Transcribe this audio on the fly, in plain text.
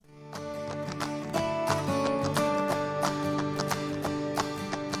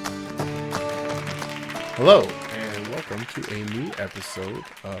Hello, and welcome to a new episode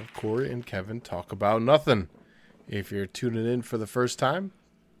of Corey and Kevin Talk About Nothing. If you're tuning in for the first time,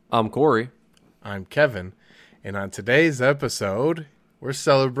 I'm Corey. I'm Kevin, and on today's episode, we're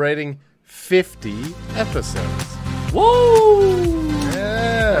celebrating 50 episodes. Whoa! Yeah!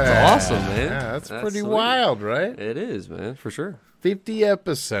 That's awesome, man. Yeah, that's pretty sweet. wild, right? It is, man, for sure. 50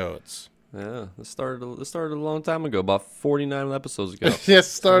 episodes. Yeah, this started a long time ago, about 49 episodes ago.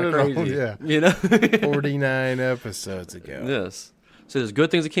 Just started Kinda off, crazy. yeah, You know? 49 episodes ago. Yes. So there's good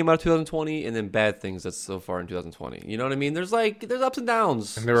things that came out of 2020, and then bad things that's so far in 2020. You know what I mean? There's ups and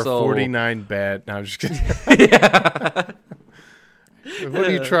downs. And there were 49 bad. No, I'm just kidding. Yeah. What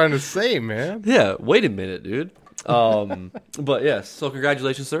are you trying to say, man? Yeah. Wait a minute, dude. But yes. So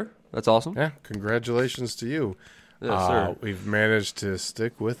congratulations, sir. That's awesome. Yeah, congratulations to you. Yes, sir. We've managed to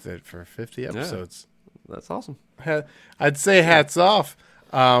stick with it for 50 episodes. That's awesome. I'd say hats off,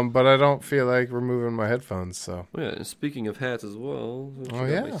 but I don't feel like removing my headphones. So Yeah. And speaking of hats as well. Oh,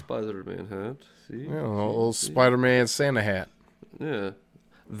 yeah. My Spider-Man hat. See? yeah, a little Spider-Man Santa hat. Yeah.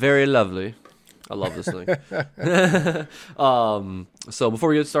 Very lovely. I love this thing. So before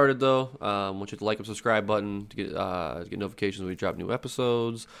we get started, though, I want you to like and subscribe button to get notifications when we drop new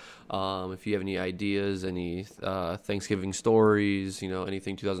episodes. If you have any ideas, any Thanksgiving stories,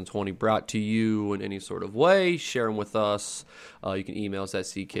 anything 2020 brought to you in any sort of way, share them with us. You can email us at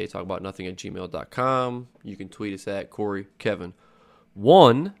cktalkaboutnothing@gmail.com. You can tweet us at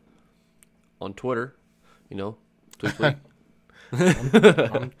CoreyKevin1 on Twitter. Tweet.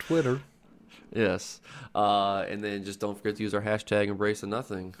 On Twitter. Yes. And then just don't forget to use our hashtag Embrace the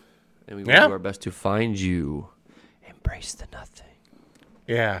Nothing. And we will Yeah. do our best to find you. Embrace the Nothing.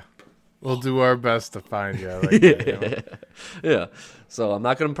 Yeah, we'll do our best to find you. I like that, Yeah. So I'm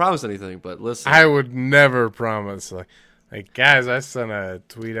not going to promise anything, but listen. I would never promise. Like, guys, I sent a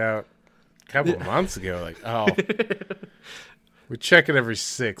tweet out a couple of months ago. Like, we check it every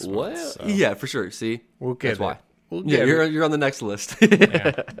 6 What? months. So Yeah, for sure. See? we'll get That's it. why. We'll Yeah, get it. you're on the next list.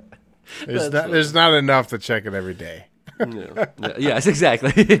 Yeah. There's not enough to check it every day. Yeah. Yes,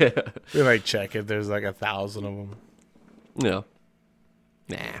 exactly. We check it. There's 1,000 of them. Yeah.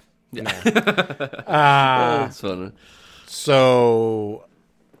 Nah. Yeah. That's funny. So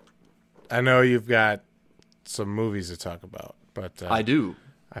I know you've got some movies to talk about, but I do.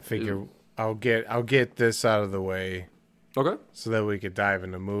 I figure I'll get this out of the way Okay. so that we could dive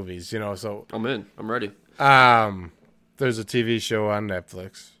into movies. So I'm in. I'm ready. there's a TV show on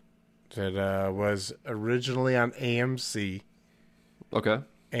Netflix that was originally on AMC. Okay.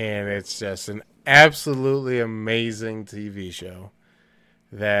 And it's just an absolutely amazing TV show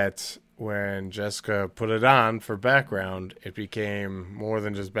that when Jessica put it on for background, it became more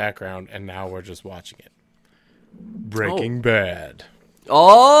than just background, and now we're just watching it. Breaking Bad.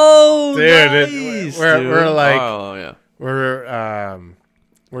 Oh, Dude, nice, we're like- oh, yeah.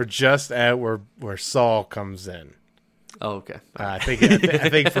 We're just at where Saul comes in. Oh, okay. I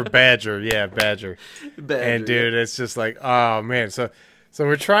think for Badger, yeah, Badger. And dude, it's just like, oh man, so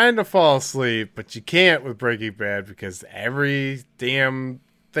we're trying to fall asleep, but you can't with Breaking Bad because every damn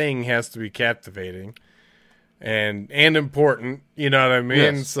thing has to be captivating and important. You know what I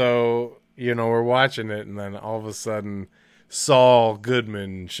mean? Yes. So we're watching it, and then all of a sudden, Saul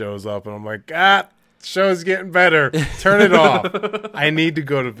Goodman shows up, and I'm like, show's getting better. Turn it off. I need to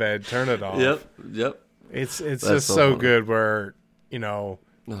go to bed. Turn it off. Yep. It's That's just so so funny. good where,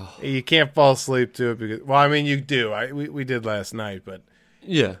 you can't fall asleep to it because, well, I mean, you do. We did last night, but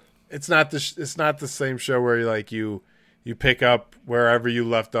Yeah. it's not the same show where you pick up wherever you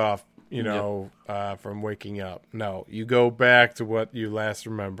left off, from waking up. No, you go back to what you last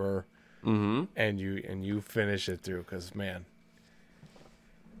remember, and you finish it through because, man,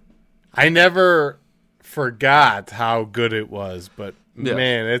 I never forgot how good it was, but Yeah.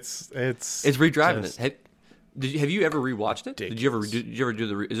 man, it's redriving just- it. Have you ever rewatched it? Did you ever do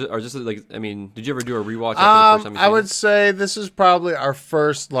the? Is it, or just did you ever do a rewatch after the first time? I would say this is probably our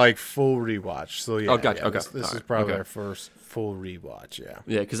first full rewatch. So yeah, Oh, gotcha. yeah, Okay. This All is right. probably Okay. our first full rewatch. Yeah.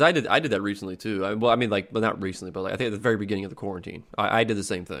 Yeah, because I did that recently too. Well, not recently, but I think at the very beginning of the quarantine, I did the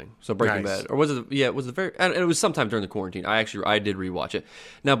same thing. So Breaking Nice. Bad, or was it? Yeah, it was the very. It was sometime during the quarantine. I did rewatch it.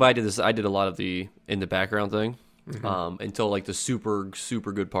 No, but I did this. I did a lot of the in the background thing. Until the super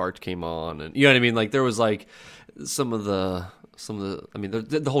good part came on, and you know what I mean. There was some of the. I mean,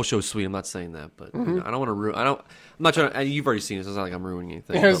 the whole show's sweet. I'm not saying that, but I don't want to ruin. I'm not trying to. You've already seen it, so it's not like I'm ruining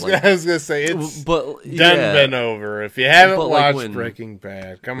anything. I was gonna say it's but been over. If you haven't But, watched Breaking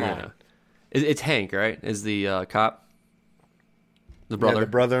Bad, come yeah. on. It's Hank, right? Is the cop? The brother. Yeah, the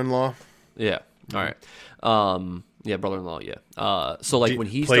brother-in-law. Yeah. All right. Yeah, brother-in-law. Yeah. So like when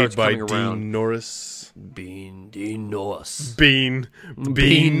he played starts by coming around, Dean Norris. Dean Norris. Bean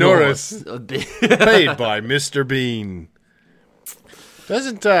Norris. Played by Mr. Bean.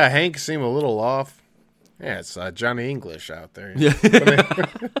 Doesn't Hank seem a little off? Yeah, it's Johnny English out there. Yeah.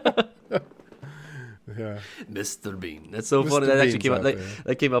 Yeah. Mr. Bean. That's so Mr. funny. That actually Bean's came out. out That, there.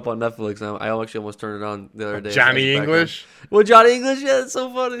 that came up on Netflix. I actually almost turned it on the other day. Johnny As a English? background. Well, Johnny English. Yeah, it's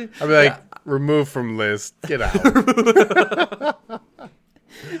so funny. I'd be like, remove from list. Get out.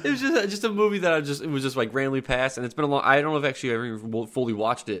 It was just a movie that it was just like randomly passed, and it's been a long. I don't know if actually I ever even fully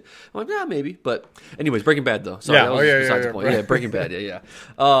watched it. I'm like, yeah, maybe. But anyways, Breaking Bad though. Sorry, Yeah. that was besides the point. Right. Yeah, Breaking Bad. Yeah.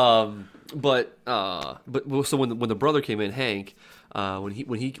 But so when the brother came in, Hank, when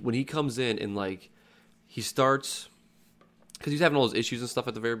he comes in and like he starts. Because he's having all those issues and stuff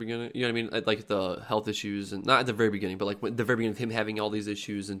at the very beginning. You know what I mean? Like the health issues. And not at the very beginning, but like at the very beginning of him having all these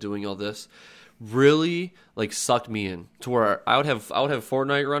issues and doing all this. Really, like, sucked me in. To where I would have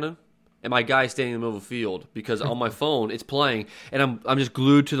Fortnite running. And my guy standing in the middle of the field. Because on my phone, it's playing. And I'm just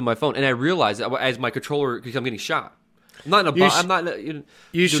glued to my phone. And I realize that as my controller, because I'm getting shot. I'm not in a I'm not doing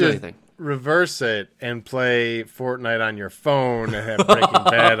anything. Reverse it and play Fortnite on your phone and have Breaking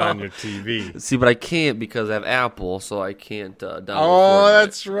Bad on your TV. See, but I can't because I have Apple, so I can't download Oh,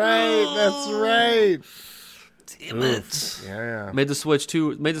 Fortnite. that's right. Damn it. Yeah. Made the switch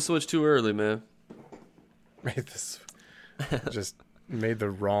too early, man. Just made the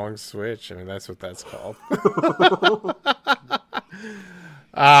wrong switch. I mean, that's what that's called.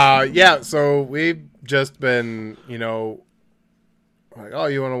 Yeah, so we've just been, like, oh,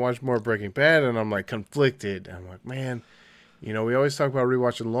 you want to watch more Breaking Bad? And I'm like conflicted. I'm like, man, we always talk about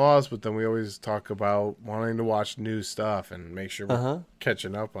rewatching Lost, but then we always talk about wanting to watch new stuff and make sure we're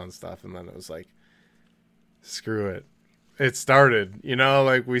catching up on stuff. And then it was like, screw it. It started,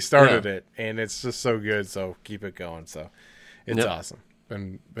 like we started it, and it's just so good. So keep it going. So it's awesome.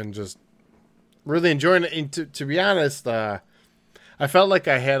 Been just really enjoying it. And to be honest, I felt like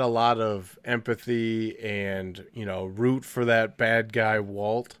I had a lot of empathy and, root for that bad guy,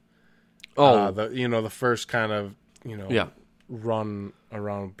 Walt. Oh, the first kind of, run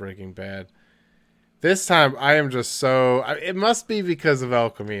around Breaking Bad. This time I am just so, it must be because of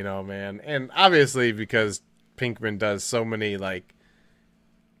El Camino, man. And obviously because Pinkman does so many, like,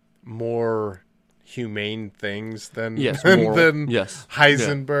 more humane things than Heisenberg.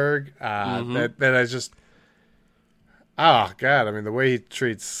 That I just, oh God! I mean, the way he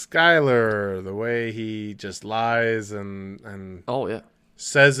treats Skyler, the way he just lies and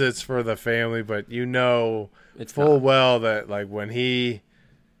says it's for the family, but it's full well that, like, when he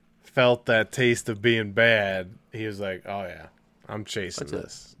felt that taste of being bad, he was like, oh yeah, I'm chasing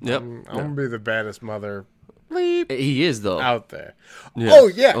this. Yep. I'm gonna be the baddest mother. He is though out there. Yeah. Oh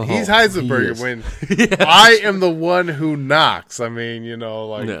yeah, he's Heisenberg. When I am the one who knocks. I mean,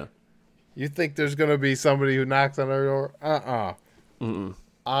 you think there's gonna be somebody who knocks on our door?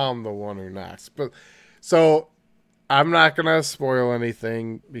 I'm the one who knocks. But so I'm not gonna spoil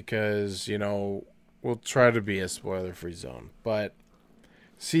anything because we'll try to be a spoiler-free zone. But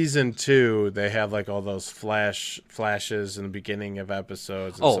season 2, they have like all those flashes in the beginning of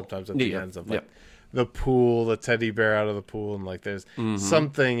episodes, and sometimes at the ends of like. The pool, the teddy bear out of the pool, and like there's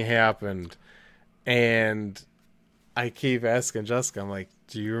something happened, and I keep asking Jessica, I'm like,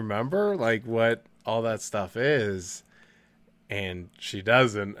 do you remember like what all that stuff is? And she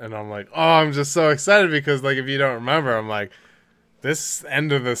doesn't, and I'm like, oh, I'm just so excited because like if you don't remember, I'm like, this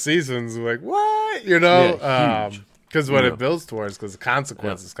end of the season's like what because what it builds towards, because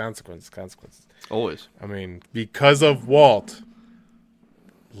consequences, always. I mean, because of Walt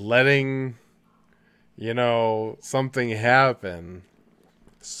letting something happen,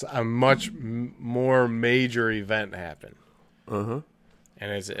 a much more major event happen. And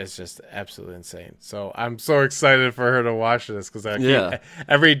it's just absolutely insane. So I'm so excited for her to watch this because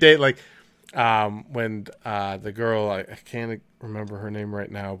every day, like when the girl, I can't remember her name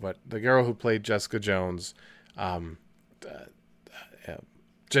right now, but the girl who played Jessica Jones,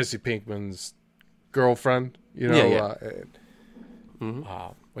 Jesse Pinkman's girlfriend,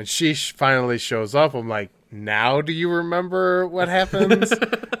 when she finally shows up, I'm like, now do you remember what happens?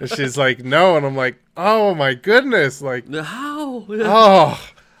 And she's like, no. And I'm like, oh my goodness. Like, how?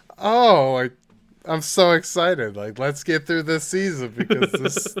 Like, I'm so excited. Like, let's get through this season because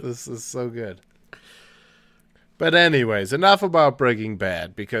this is so good. But anyways, enough about Breaking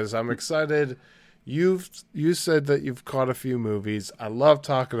Bad because I'm excited. You said that you've caught a few movies. I love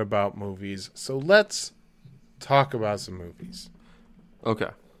talking about movies. So let's talk about some movies.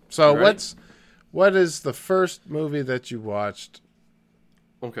 Okay. So what is the first movie that you watched?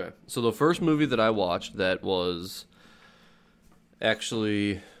 Okay. So the first movie that I watched that was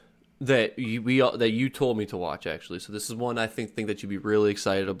actually that you told me to watch, actually. So this is one I think that you'd be really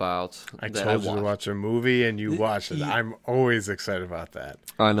excited about. I told you to watch a movie and you watched it. I'm always excited about that.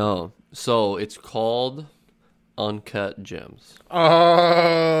 I know. So it's called Uncut Gems.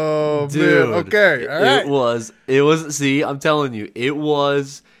 Oh, dude. Man. Okay. All right. It was, see, I'm telling you, it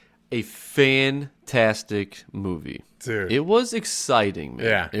was a fantastic movie. Dude. It was exciting, man.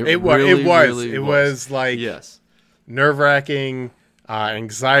 Yeah. It was. It was like yes. nerve-wracking,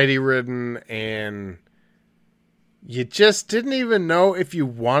 anxiety-ridden, and you just didn't even know if you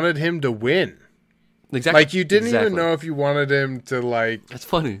wanted him to win. Exactly. Like, you didn't even know if you wanted him to, like... That's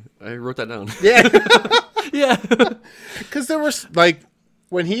funny. I wrote that down. Yeah. Yeah. Because there was, like,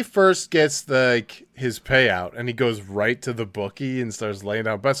 when he first gets, his payout, and he goes right to the bookie and starts laying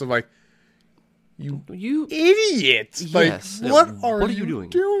down bets, I'm like, you idiot! Yes. Like, what are you doing,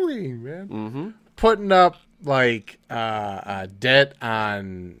 man? Mm-hmm. Putting up, like, debt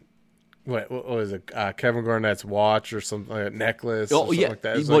on... What was it? Kevin Garnett's watch or something, like a necklace or something like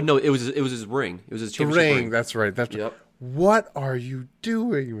that. No, it was his ring. It was his championship ring. That's right. That's yep. Right. What are you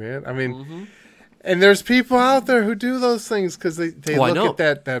doing, man? I mean, and there's people out there who do those things because they look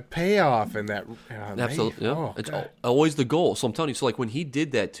at that payoff and that. Absolutely. Yeah. Oh, it's always the goal. So I'm telling you. So like when he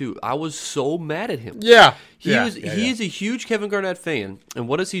did that too, I was so mad at him. Yeah. He is a huge Kevin Garnett fan, and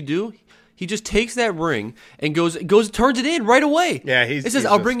what does he do? He just takes that ring and goes turns it in right away. Yeah, he says,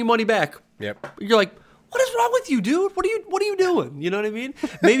 "I'll bring you money back." Yep. You're like, what is wrong with you, dude? What are you doing? You know what I mean?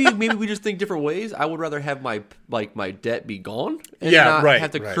 Maybe we just think different ways. I would rather have my debt be gone and not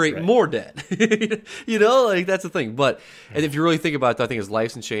have to create more debt. You know, like that's the thing. But and if you really think about it, I think his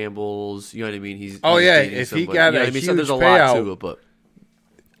life's in shambles. You know what I mean? He's if he got a huge there's a payout, lot to it, but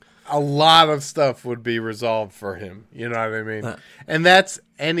a lot of stuff would be resolved for him. You know what I mean? And that's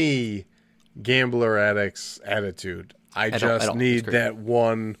any gambler addict's attitude. I just need that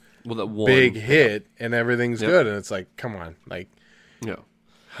one big hit and everything's good. And it's like, come on. Like,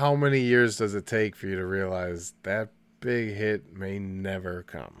 how many years does it take for you to realize that big hit may never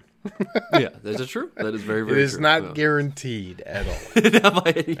come? Yeah, that's true. That is very, very true. It is not guaranteed at all. Not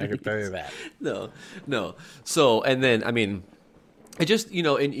by any I can tell you that. No. So, and then, I mean, I just,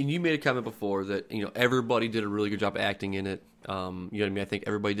 and you made a comment before that, everybody did a really good job acting in it. You know what I mean? I think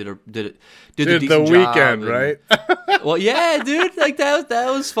everybody did the decent job. Weekend, right? Well, yeah, dude, like that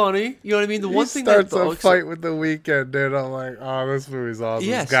was funny. You know what I mean? The one thing starts a fight with the Weekend, dude. I'm like, oh, this movie's awesome.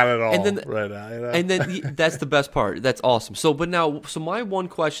 Yes. It's got it all and then, right now. And then that's the best part. That's awesome. So my one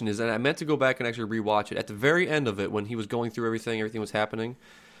question is, and I meant to go back and actually rewatch it at the very end of it when he was going through everything was happening.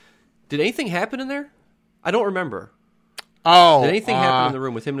 Did anything happen in there? I don't remember. Oh, did anything happen in the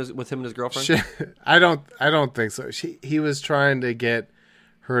room with him and his girlfriend? I don't think so. He was trying to get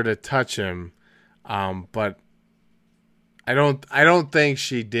her to touch him, but I don't think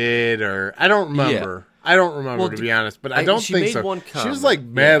she did, or I don't remember. Yeah. I don't remember, to be honest, but I don't think so. She was like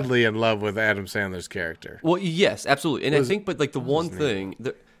madly in love with Adam Sandler's character. Well, yes, absolutely, and I think, but like the one thing,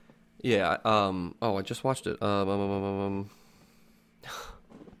 I just watched it.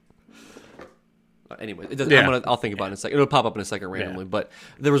 Anyway, I'll think about it in a second. It'll pop up in a second randomly. Yeah. But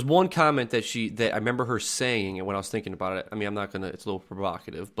there was one comment that I remember her saying, and when I was thinking about it, I mean, I'm not gonna. It's a little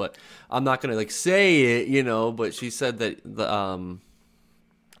provocative, but I'm not gonna say it, But she said that the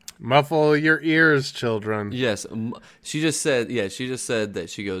muffle your ears, children. Yes, she just said. Yeah, she just said that.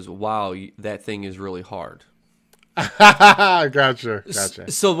 She goes, "Wow, that thing is really hard." Gotcha.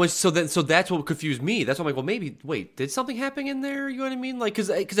 So that's what confused me. That's why I'm like, well, maybe wait, did something happen in there? You know what I mean? Like, because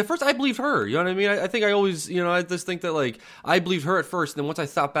at first I believed her. You know what I mean? I think I always, I just think that like I believed her at first, and then once I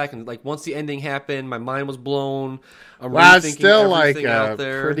thought back and like once the ending happened, my mind was blown. It's still like a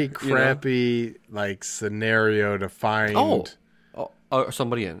pretty crappy like scenario to find. Or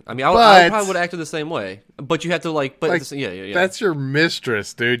somebody in. I mean, I probably would have acted the same way, but you have to yeah. That's your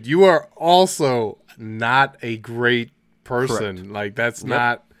mistress, dude. You are also not a great person. Correct. Like that's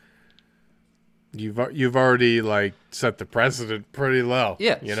not. You've already like set the precedent pretty low.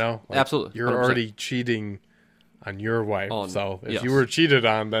 Yeah, absolutely. You're 100%. Already cheating on your wife. So if you were cheated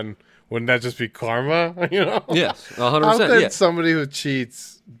on, then wouldn't that just be karma? Yes, 100%. How could somebody who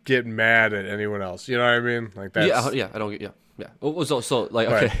cheats get mad at anyone else? You know what I mean? Like that's I don't get Yeah. So like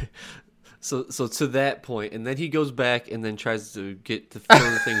okay, right. so to that point, and then he goes back and then tries to get to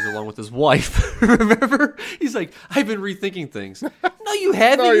further things along with his wife. Remember, he's like, I've been rethinking things. No, you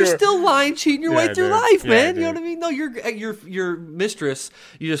haven't. You're still lying, cheating your way through life, man. You know what I mean? No, your mistress.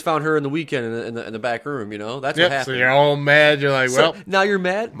 You just found her in the Weekend in the back room. That's what happened. So you're all mad. You're like, well, now you're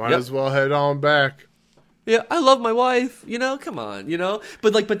mad. Might as well head on back. Yeah, I love my wife. Come on.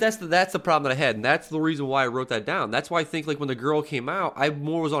 But that's the problem that I had, and that's the reason why I wrote that down. That's why I think like when the girl came out, I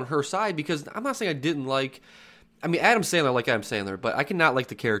more was on her side because I'm not saying I didn't like. I mean, Adam Sandler, but I cannot like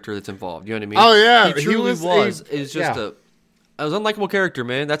the character that's involved. You know what I mean? Oh yeah, he truly is just I was an unlikable character,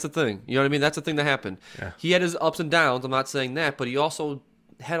 man. That's the thing. You know what I mean? That's the thing that happened. Yeah. He had his ups and downs. I'm not saying that, but he also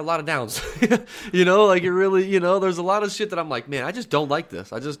had a lot of downs. Like it really, there's a lot of shit that I'm like, man, I just don't like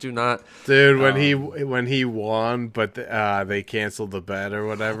this. I just do not. Dude, when he won, but they canceled the bet or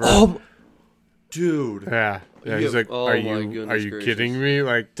whatever. Dude. Yeah. He's like, are you kidding me?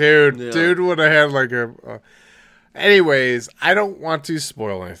 Like, dude would have had like a. Anyways, I don't want to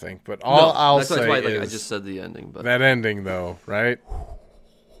spoil anything, but I'll say is I just said the ending, but that ending though, right?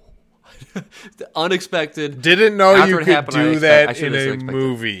 Unexpected. Didn't know you could do that in a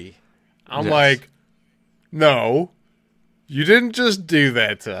movie. I'm like, no, you didn't just do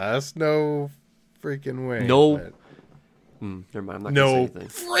that to us. No freaking way. No. Never mind. I'm not gonna say anything.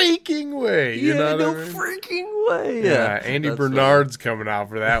 Freaking way. You know what I mean? Freaking way. Yeah. Andy Bernard's coming out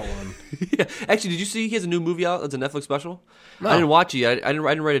for that one. Yeah. Actually, did you see he has a new movie out? It's a Netflix special. No. I didn't watch it. I didn't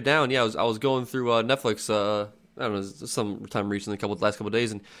write it down. Yeah, I was going through Netflix. I don't know, sometime recently, last couple of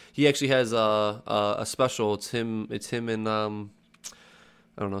days, and he actually has a special. It's him and I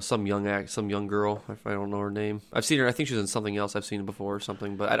don't know, some young girl. I don't know her name. I've seen her. I think she's in something else. I've seen her before or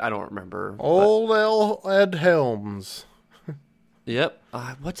something, but I don't remember. Old Ed Helms. Yep.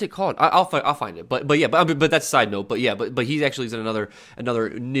 What's it called? I'll find it. But yeah. But that's a side note. But yeah. But he actually is in another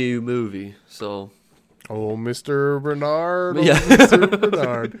new movie. So. Oh, Mr. Bernard. Yeah. Mr.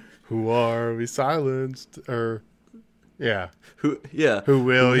 Bernard. Who are we silenced? Or yeah. Who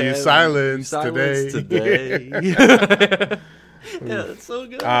will you silence today? Yeah, that's so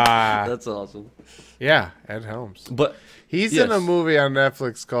good. That's awesome. Yeah, Ed Helms. But he's in a movie on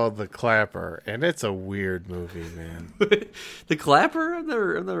Netflix called The Clapper, and it's a weird movie, man. The Clapper? I've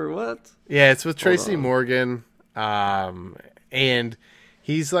never what? Yeah, it's with Tracy Morgan, and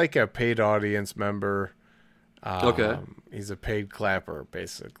he's like a paid audience member. Okay. He's a paid clapper,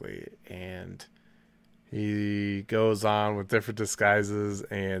 basically, and he goes on with different disguises,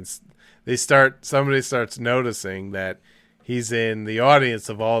 and somebody starts noticing that he's in the audience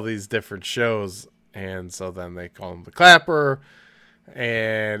of all these different shows, and so then they call him the Clapper,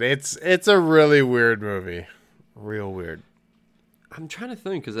 and it's a really weird movie, real weird. I'm trying to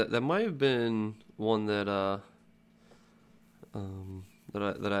think because that might have been one that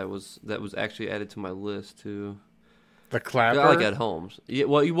that was actually added to my list too. The Clapper. I like Ed Helms. Yeah,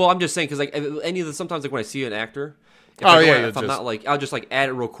 well, I'm just saying because like any of the sometimes like when I see an actor. If I'm not like, I'll just like add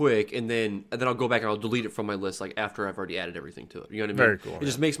it real quick, and then I'll go back and I'll delete it from my list like after I've already added everything to it. You know what I mean? Very cool. It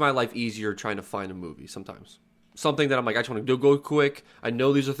just makes my life easier trying to find a movie sometimes. Something that I'm like, I just want to go quick. I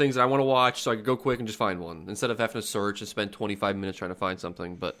know these are things that I want to watch, so I can go quick and just find one instead of having to search and spend 25 minutes trying to find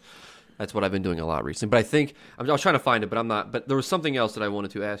something. But that's what I've been doing a lot recently. But I think I was trying to find it, but I'm not. But there was something else that I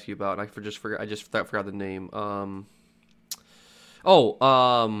wanted to ask you about, and I just forgot the name.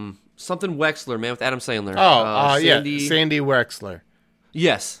 Something Wexler, man, with Adam Sandler. Sandy Wexler.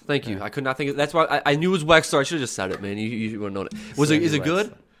 Yes, thank you. I could not think of. That's why I knew it was Wexler. I should have just said it, man. You would have known it. Is it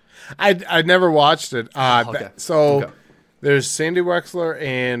good? I never watched it. There's Sandy Wexler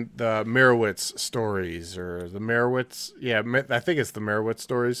and the Merowitz stories, or the Merowitz. Yeah, I think it's the Merowitz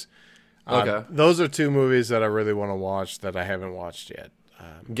stories. Okay. Those are two movies that I really want to watch that I haven't watched yet.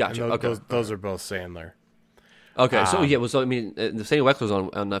 Gotcha. Those are both Sandler. Okay, so I mean, the Sandy Wexler's on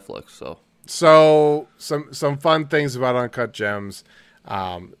Netflix, so some fun things about Uncut Gems.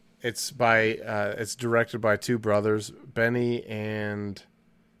 It's directed by two brothers, Benny and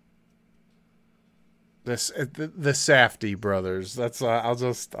the Safdie brothers. That's I'll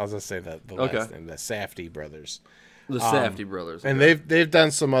just say that the last name, the Safdie brothers. The Safdie brothers, and they've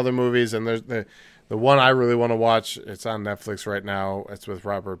done some other movies, and there's the one I really want to watch. It's on Netflix right now. It's with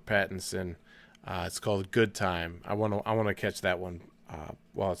Robert Pattinson. It's called Good Time. I want to catch that one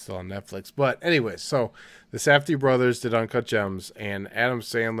while it's still on Netflix. But anyway, so the Safdie brothers did Uncut Gems, and Adam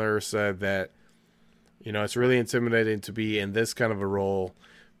Sandler said that it's really intimidating to be in this kind of a role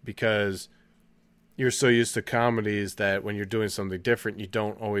because you're so used to comedies that when you're doing something different, you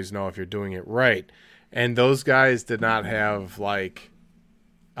don't always know if you're doing it right. And those guys did not have like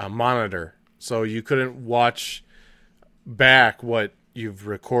a monitor, so you couldn't watch back what you've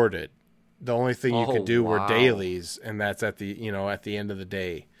recorded. The only thing you could do were dailies, and that's at the end of the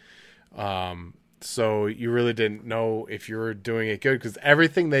day. So you really didn't know if you were doing it good because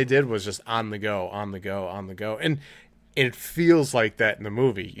everything they did was just on the go. And it feels like that in the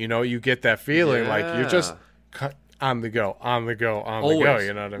movie. You get that feeling like you're just on the go.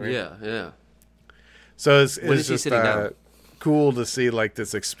 You know what I mean? Yeah. So When it's is he just sitting down? cool to see like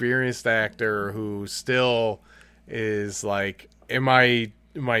this experienced actor who still is like, am I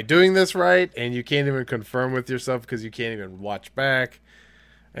doing this right? And you can't even confirm with yourself because you can't even watch back.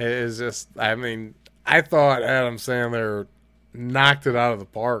 It's just, I mean, I thought Adam Sandler knocked it out of the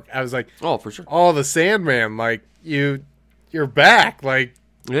park. I was like, Oh, for sure. oh, the Sandman, like you're back, like,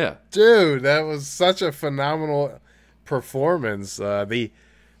 Yeah. dude, that was such a phenomenal performance.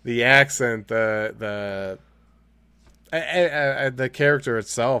 The accent, the character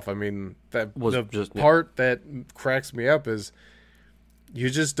itself. I mean, that Was the just- part that cracks me up is you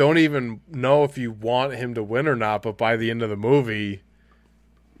just don't even know if you want him to win or not. But by the end of the movie,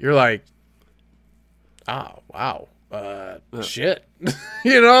 you're like, oh wow, shit, like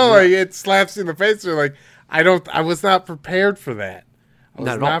it slaps you in the face. You're like, I was not prepared for that. I was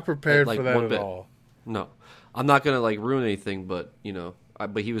Not at all. not prepared Like, for that one at bit. all. No, I'm not gonna like ruin anything, but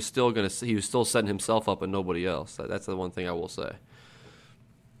but he was still setting himself up and nobody else. That's the one thing I will say.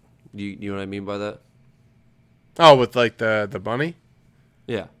 You know what I mean by that? Oh, with like the bunny.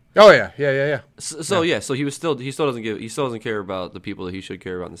 Yeah. Oh yeah. So he still doesn't care about the people that he should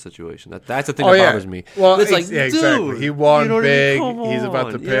care about in the situation. That's the thing Oh that yeah. bothers me. Well, It's like, yeah, exactly. dude, He won you know what I mean? big. Come He's about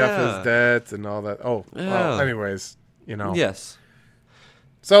to on. pay off Yeah. his debts and all that. Oh, Yeah. well, anyways, Yes.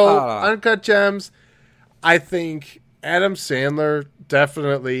 So Ah. Uncut Gems, I think Adam Sandler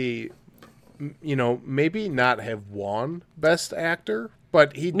definitely, maybe not have won Best Actor,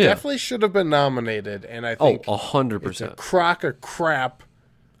 but he definitely should have been nominated. And I think 100%. it's a crock of crap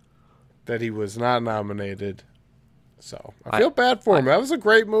that he was not nominated. So I feel bad for him. That was a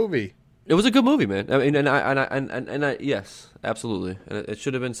great movie. It was a good movie, man. I mean, and I yes, absolutely. And it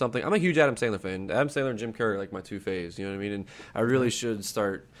should have been something. I'm a huge Adam Sandler fan. Adam Sandler and Jim Carrey are like my two faves. You know what I mean? And I really should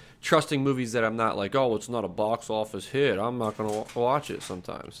start trusting movies that I'm not like, oh, it's not a box office hit. I'm not going to watch it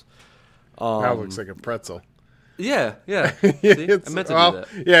sometimes. That looks like a pretzel. Yeah. See? I meant to do that.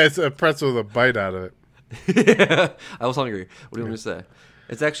 Yeah, it's a pretzel with a bite out of it. I was hungry. What do you want me to say?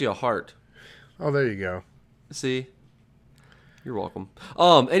 It's actually a heart. Oh, there you go. See? You're welcome.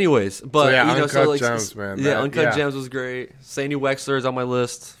 Anyways, but Uncut Gems, man. Yeah, Uncut Gems was great. Sandy Wexler is on my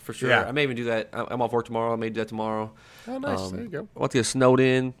list for sure. Yeah. I may even do that. I'm off work tomorrow. I may do that tomorrow. Oh, nice. There you go. I want to get snowed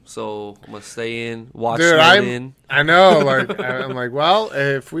in, so I'm gonna stay in, watch Dude, snowed in. I know. Like I'm like, well,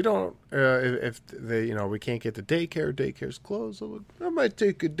 if we don't, if they, we can't get the daycare's closed. I might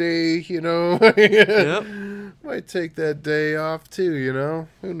take a day. Yep. Might take that day off too.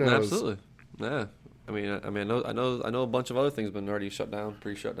 Who knows? Absolutely. Yeah. I know a bunch of other things been already shut down,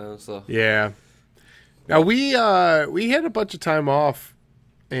 pre-shut down. So Yeah. Now we had a bunch of time off,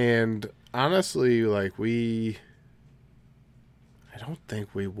 and honestly, like I don't think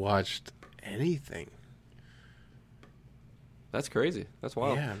we watched anything. that's crazy. That's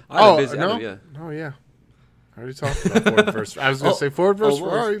wild. Yeah. I had a busy, no. yeah. Oh yeah. I already talked about Ford versus. I was going to say Ford versus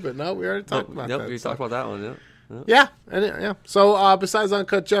Ferrari, but no, we already talked about that. Yep, we talked about that one. Yeah. Yeah, yeah. So besides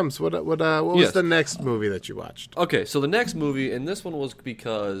Uncut Gems, what was Yes. the next movie that you watched? Okay, so the next movie, and this one was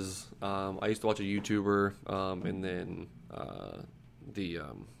because I used to watch a YouTuber, and then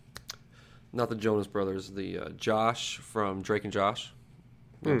not the Jonas Brothers, the Josh from Drake and Josh.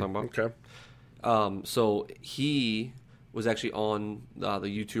 You know what I'm talking about? Okay. So he was actually on the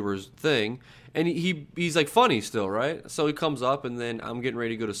YouTuber's thing, and he's like funny still, right? So he comes up, and then I'm getting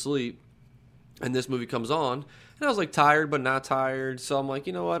ready to go to sleep, and this movie comes on, and I was like tired but not tired, so I'm like,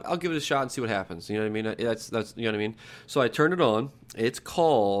 you know what? I'll give it a shot and see what happens. You know what I mean? That's you know what I mean. So I turned it on. It's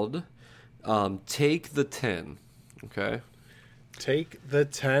called Take the 10. Okay. Take the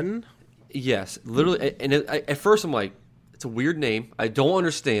 10. Yes, literally. And at first I'm like, it's a weird name. I don't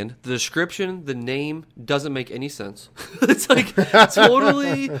understand. The description, the name doesn't make any sense. It's like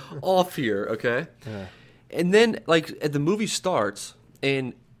totally off here, okay? Yeah. And then, like, the movie starts,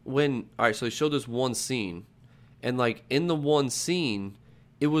 and so they showed this one scene, and, like, in the one scene,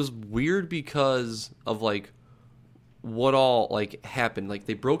 it was weird because of, like, what all, like, happened. Like,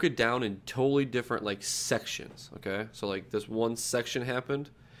 they broke it down in totally different, like, sections, okay? So, like, this one section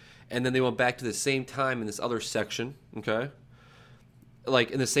happened, and then they went back to the same time in this other section, okay?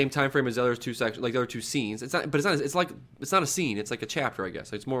 Like in the same time frame as the other two sections, like the other two scenes. It's not a scene. It's like a chapter, I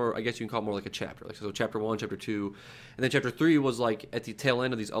guess. It's more. I guess you can call it more like a chapter. Like so, chapter 1, chapter 2, and then chapter 3 was like at the tail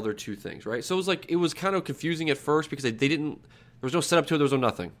end of these other two things, right? So it was kind of confusing at first because they didn't. There was no setup to it. There was no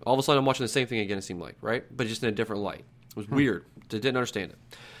nothing. All of a sudden, I'm watching the same thing again. It seemed like, right, but just in a different light. It was weird. I didn't understand it.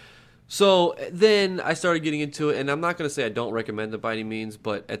 So then I started getting into it, and I'm not going to say I don't recommend it by any means,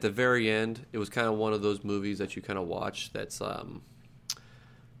 but at the very end, it was kind of one of those movies that you kind of watch that's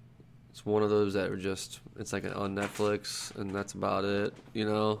it's one of those that are just, it's like on Netflix, and that's about it, you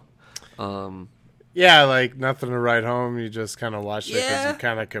know? Yeah, like nothing to write home. You just kind of watched it because Yeah. you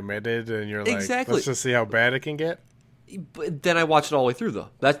kind of committed, and you're like, Exactly. let's just see how bad it can get. But then I watched it all the way through, though.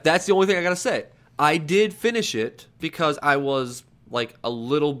 That's the only thing I gotta say. I did finish it because I was like a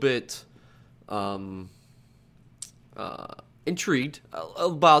little bit intrigued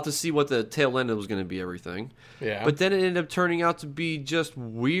about to see what the tail end was going to be. Everything, Yeah. But then it ended up turning out to be just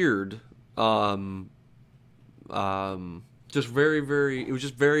weird. Just very, very. It was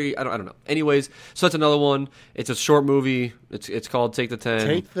just very. I don't know. Anyways, so that's another one. It's a short movie. It's called Take the 10.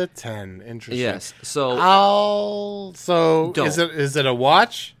 Take the 10. Interesting. Yes. So Don't. Is it a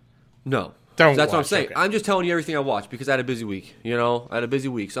watch? no. Don't. That's what I'm watch, saying. okay. I'm just telling you everything I watched because I had a busy week. You know, I had a busy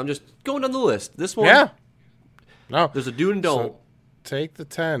week, so I'm just going down the list. This one, Yeah. No. there's a do and don't. So, Take the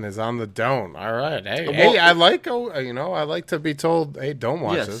 10 is on the don't. All right. Hey, Well, I like I like to be told, hey, don't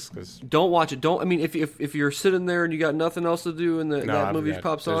watch Yes. this because Don't watch it. Don't. I mean, if you're sitting there and you got nothing else to do and that movie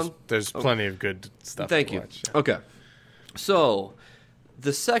pops on, There's plenty of good stuff. thank to you. watch. Yeah. Okay. So,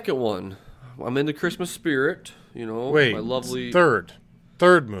 the second one, I'm in the Christmas spirit. You know, Wait, my lovely third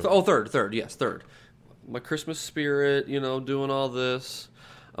movie. Oh, third, yes, third. My Christmas spirit, you know, doing all this.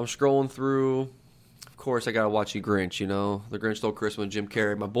 I'm scrolling through. Of course, I gotta watch You Grinch. You know, The Grinch Stole Christmas, Jim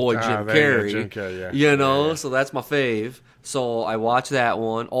Carrey, my boy Jim there you go, Carrey. Jim Carrey, yeah. You know, Yeah. so that's my fave. So I watched that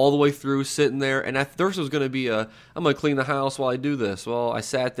one all the way through, sitting there, and at first it was gonna be I'm gonna clean the house while I do this. Well, I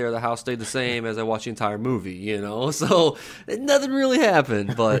sat there, the house stayed the same as I watched the entire movie. You know, so nothing really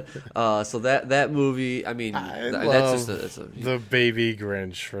happened. But so that movie, I mean, I that's love just the baby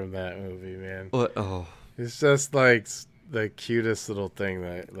Grinch from that movie, man. what? Oh. It's just like the cutest little thing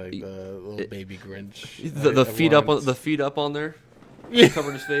that, like the little baby Grinch. The feet up on there,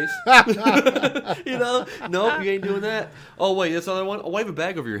 covering his face. You know, nope, you ain't doing that. Oh wait, that's another one. Oh, wave a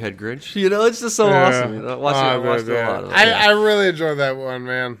bag over your head, Grinch. You know, it's just so awesome. You know, I watched a lot of it. I really enjoyed that one,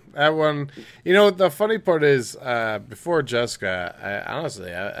 man. That one. You know, the funny part is, before Jessica,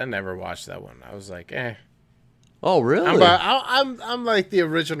 I never watched that one. I was like, eh. Oh really? I'm like the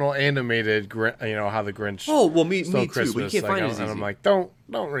original animated, you know, how the Grinch. Oh well, me Stole too. Christmas. But you can't find it as easy. And I'm like, don't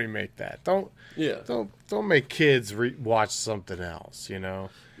remake that. Don't make kids watch something else. You know.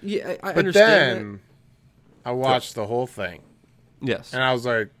 Yeah, I But understand. then I watched the whole thing, that. Yes, and I was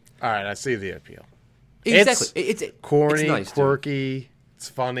like, all right, I see the appeal. exactly. It's Corny, nice, dude. quirky. It's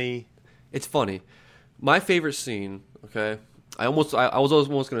funny. It's funny. My favorite scene. Okay. I was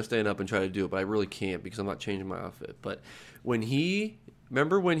almost going to stand up and try to do it, but I really can't because I'm not changing my outfit. But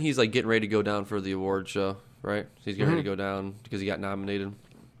remember when he's like getting ready to go down for the award show, right? He's getting ready to go down because he got nominated.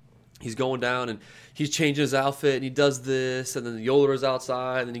 He's going down and he's changing his outfit and he does this, and then the yodeler's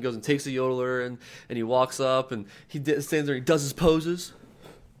outside, and then he goes and takes the yodeler and he walks up and he stands there and he does his poses,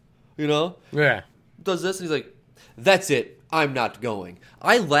 you know? Yeah. Does this and he's like, that's it. I'm not going.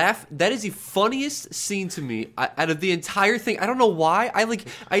 I laugh. That is the funniest scene to me out of the entire thing. I don't know why.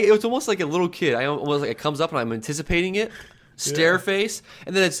 It was almost like a little kid. I almost like it comes up and I'm anticipating it, stare face,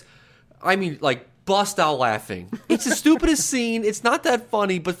 and then bust out laughing. It's the stupidest scene. It's not that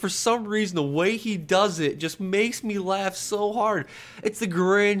funny, but for some reason the way he does it just makes me laugh so hard. It's the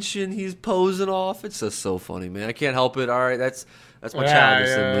Grinch and he's posing off. It's just so funny, man. I can't help it. All right, that's my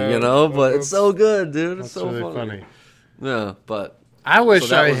childish in me, you know. But it's so good, dude. It's so really funny. Yeah, but I wish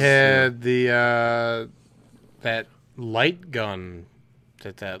so I was, had that light gun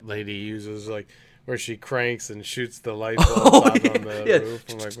that lady uses, like where she cranks and shoots the light bulbs out on the roof.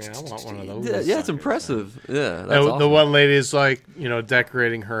 I'm like, man, I want one of those. Yeah, it's impressive. Man. Yeah, that's awesome. The one lady is like, you know,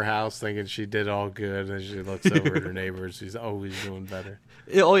 decorating her house, thinking she did all good, and she looks over at her neighbors. She's always doing better.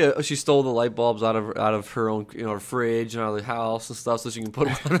 Oh yeah, she stole the light bulbs out of her own, you know, her fridge and out of the house and stuff, so she can put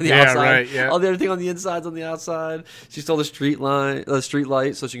them on the outside. Right, yeah. All the everything on the inside's on the outside. She stole the street light,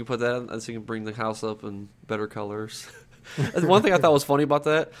 so she can put that, and so she can bring the house up in better colors. And one thing I thought was funny about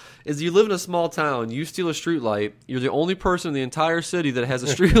that is you live in a small town, you steal a street light, you're the only person in the entire city that has a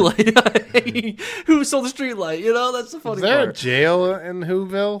street light. Who stole the street light? You know, that's the funny Is there part. a jail in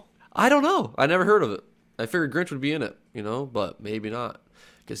Whoville? I don't know. I never heard of it. I figured Grinch would be in it, you know, but maybe not.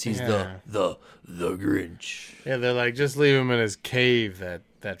 Because he's the Grinch. Yeah, they're like, just leave him in his cave, that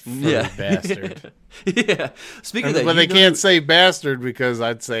furry bastard. Yeah. Speaking of that, but they can't say bastard because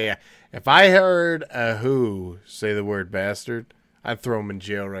I'd say, if I heard a Who say the word bastard, I'd throw him in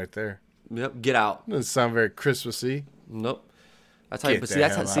jail right there. Yep, get out. Doesn't sound very Christmassy. Nope. That's how.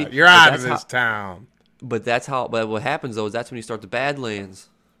 You're out of this town. But that's how. But what happens though is that's when you start the Badlands.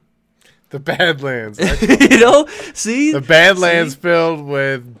 The Badlands. You know, see the Badlands filled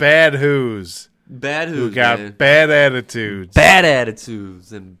with bad Who's. Bad Who's who got man. bad attitudes. Bad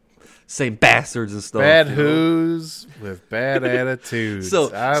attitudes and saying bastards and stuff. Bad whoos with bad attitudes. So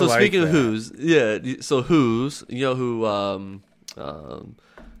like speaking that. of who's, yeah. So who's, you know who,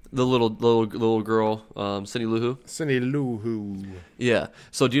 the little girl, Cindy Lou Who? Cindy Lou Who. Yeah.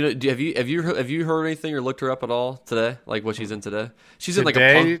 So do you know? Have you heard anything or looked her up at all today? Like what she's in today? She's in like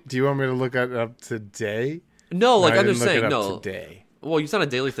a punk. Do you want me to look it up today? No, like I I'm didn't just look saying. it up No. Today. Well, it's not a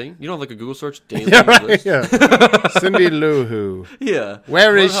daily thing. You don't have like a Google search daily. Yeah, right, yeah. Cindy Lou Who. Yeah.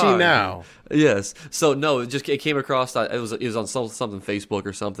 Where is she now? Yes. So no, it came across. It was on something Facebook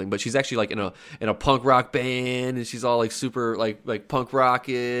or something. But she's actually like in a punk rock band, and she's all like super like punk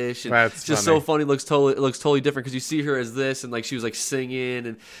rockish. And That's it's just funny. so funny. It looks totally different because you see her as this, and like she was like singing,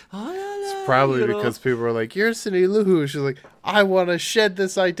 and It's probably because people were like, "You're Cindy Lou Who." She's like, "I want to shed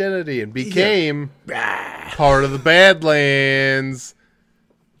this identity," and became part of the Badlands.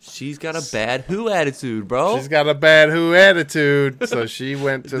 She's got a bad who attitude, bro. She's got a bad who attitude, so she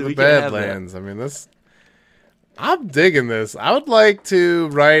went to the We can't have Badlands. I mean, I'm digging this. I would like to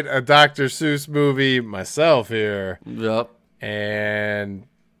write a Dr. Seuss movie myself here. Yep. And,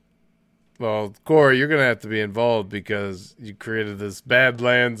 well, Corey, you're going to have to be involved because you created this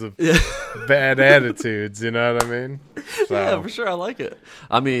Badlands of bad attitudes, you know what I mean? So, Yeah, for sure. I like it.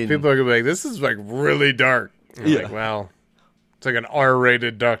 I mean, people are going to be like, this is like really dark. I'm Yeah. like, well, it's like an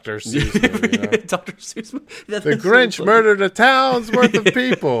R-rated Dr. Seuss movie, you know? Dr. Seuss. The Grinch murdered a town's worth of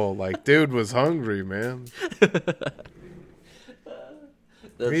people. Like, dude was hungry, man.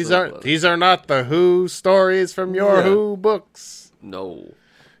 These are not the Who stories from your Who books. No,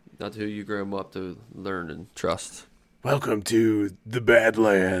 not who you grew up to learn and trust. Welcome to the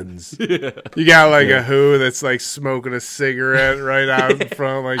Badlands. You got like a Who that's like smoking a cigarette right out in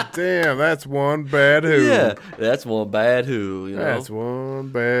front. Like, damn, that's one bad Who. Yeah, that's one bad who. You know? That's one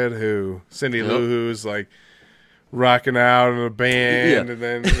bad Who. Cindy Lou Who's like rocking out in a band, and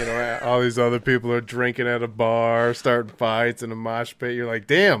then all these other people are drinking at a bar, starting fights in a mosh pit. You're like,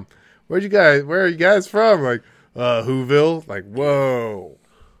 damn, where are you guys from? Like, Whoville. Like, whoa.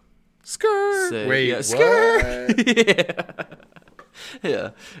 Skirt. Wait, yeah, what? skirt.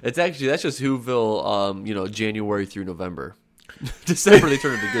 Yeah. It's that's just Whoville. January through November. December they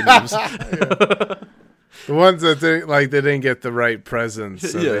turn into good news. The ones that they didn't get the right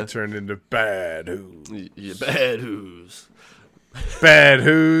presents, so they turned into bad Who's. Yeah, bad who's. Bad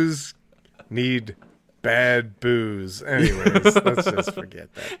Who's need bad booze. Anyways, let's just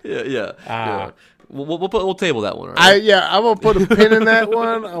forget that. Yeah. We'll table that one. All right? I'm gonna put a pin in that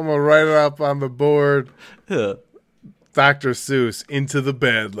one. I'm gonna write it up on the board. Yeah. Dr. Seuss into the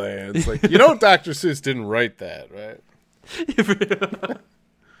Badlands. Like, Dr. Seuss didn't write that, right?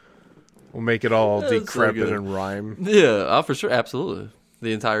 We'll make it all decrepit and rhyme. Yeah, for sure, absolutely,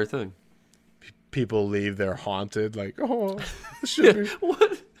 the entire thing. People leave, they're haunted. Like, oh,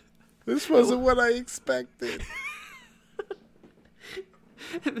 What? This wasn't what I expected.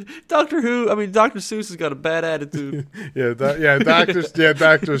 Dr. Seuss has got a bad attitude. Dr.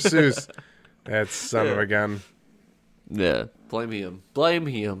 Seuss. That son of a gun. Yeah, blame him.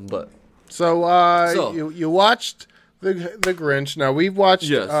 But so you watched the Grinch. Now we've watched.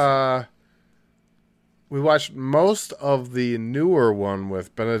 Yes. We watched most of the newer one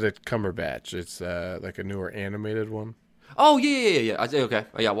with Benedict Cumberbatch. It's like a newer animated one. Oh yeah. Okay.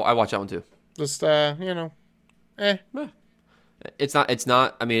 Yeah, well, I watched that one too. Just It's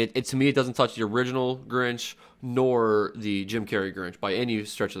not. I mean, to me, it doesn't touch the original Grinch nor the Jim Carrey Grinch by any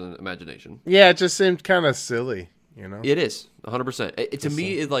stretch of the imagination. Yeah, it just seemed kind of silly, It is 100%. To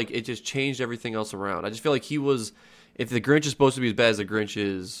me, it just changed everything else around. I just feel like he was. If the Grinch is supposed to be as bad as the Grinch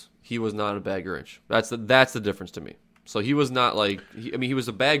is, he was not a bad Grinch. That's the difference to me. So he was not like. He was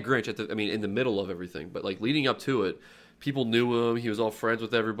a bad Grinch in the middle of everything, but like leading up to it. People knew him. He was all friends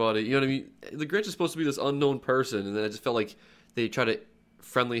with everybody. You know what I mean? The Grinch is supposed to be this unknown person, and then I just felt like they try to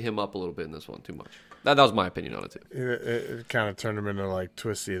friendly him up a little bit in this one too much. That was my opinion on it too. It kind of turned him into like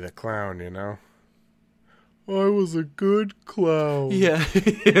Twisty the Clown, I was a good clown. Yeah.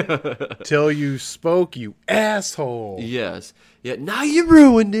 Till you spoke, you asshole. Yes. Yeah. Now you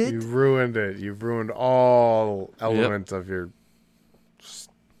ruined it. You ruined it. You've ruined all elements of your.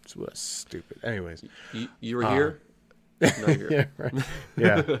 Stupid. Anyways, you were here. Now you're here.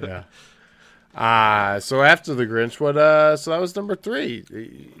 Yeah. Right. Yeah. So after the Grinch, so that was number 3.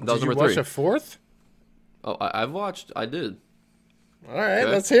 Did was you number watch 3. a 4th? Oh, I did. All right,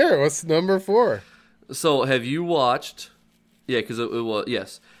 Okay. let's hear it. What's number 4? So have you watched? Yeah, because it was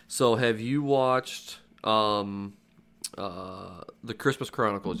yes. So have you watched the Christmas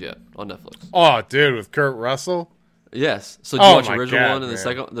Chronicles yet on Netflix? Oh, dude, with Kurt Russell. Yes. So did you watch the my original God, one and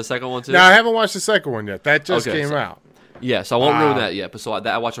man. the second one too? No, I haven't watched the second one yet. That just came out. Yes, I won't ruin that yet. But so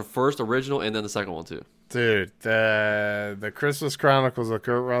I watched the first original and then the second one too. Dude, the Christmas Chronicles of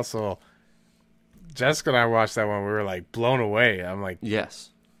Kurt Russell. Jessica and I watched that one. We were like blown away. I'm like, yes,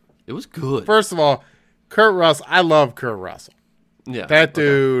 it was good. First of all, Kurt Russell. I love Kurt Russell. Yeah, that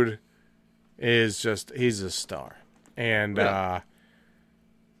dude is just—he's a star, and I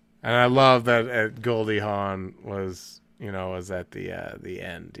love that Goldie Hawn was at the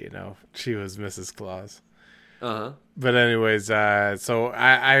end. She was Mrs. Claus. But anyways, so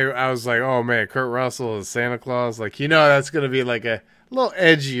I was like, oh man, Kurt Russell is Santa Claus. Like, that's gonna be like a little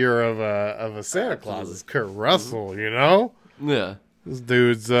edgier of a Santa Claus is Kurt Russell. Yeah, this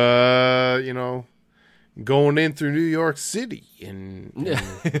dude's going in through New York City and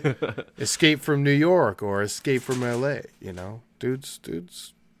escape from New York or escape from LA. Dude's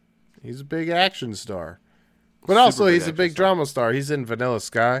he's a big action star, but also he's a big drama star. He's in Vanilla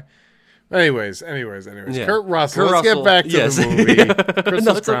Sky. Anyways. Yeah. Kurt Russell. Let's get back to the movie.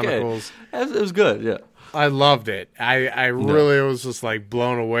 Christmas Chronicles. Okay. It was good. Yeah, I loved it. I really was just like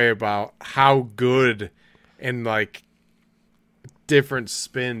blown away about how good and like different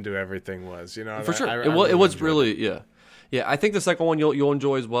spin to everything was. For sure. It was really yeah. I think the second one you'll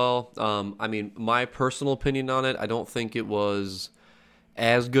enjoy as well. I mean, my personal opinion on it, I don't think it was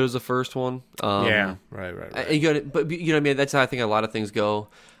as good as the first one. Right. But you know what I mean. That's how I think a lot of things go.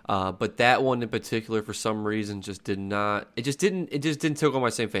 But that one in particular, for some reason, just did not. It just didn't tickle my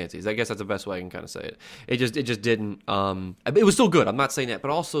same fancies. I guess that's the best way I can kind of say it. It just didn't. It was still good. I'm not saying that,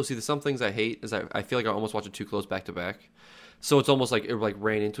 but also see some things I hate is I feel like I almost watched it too close back to back. So it's almost like it like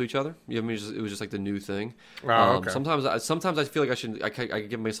ran into each other. You know what I mean? It was just like the new thing. Oh, okay. Sometimes I feel like I could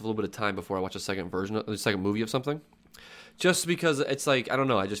give myself a little bit of time before I watch the second movie of something. Just because it's like, I don't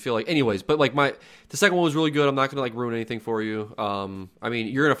know, I just feel like, anyways, but like the second one was really good. I'm not gonna like ruin anything for you. I mean,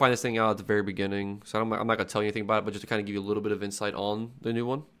 you're gonna find this thing out at the very beginning, so I'm not gonna tell you anything about it, but just to kind of give you a little bit of insight on the new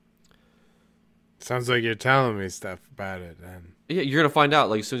one. Sounds like you're telling me stuff about it, then. Yeah, you're gonna find out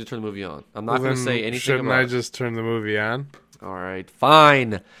like as soon as you turn the movie on. I'm not gonna say anything. Shouldn't I just turn the movie on? All right,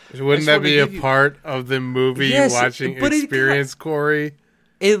 fine. Wouldn't that be a part of the movie watching experience, Corey?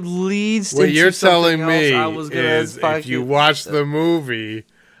 It leads to what you're telling me is if you watch the movie,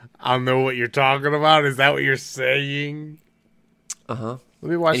 I'll know what you're talking about. Is that what you're saying? Let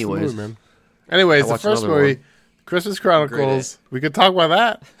me watch the movie, man. Anyways, the first movie, Christmas Chronicles. We could talk about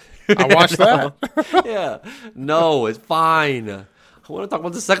that. I watched that. Yeah. No, it's fine. I want to talk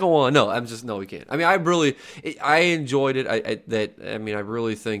about the second one. No, we can't. I mean, I enjoyed it. I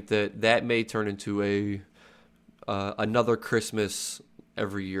really think that may turn into another Christmas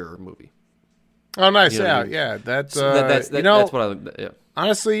every year movie. Oh, nice. Yeah. That's what I. Yeah.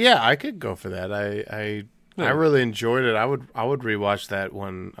 Honestly, yeah, I could go for that. I really enjoyed it. I would rewatch that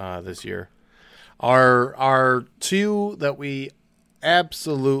one this year. Our two that we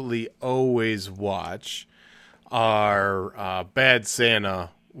absolutely always watch are Bad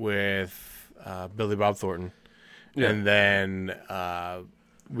Santa with Billy Bob Thornton, and then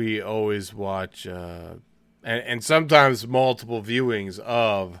we always watch. And sometimes multiple viewings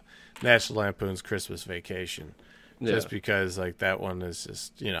of National Lampoon's Christmas Vacation. Just because, like, that one is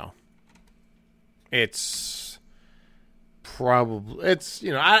just, it's probably,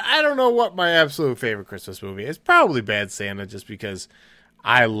 I don't know what my absolute favorite Christmas movie is. Probably Bad Santa, just because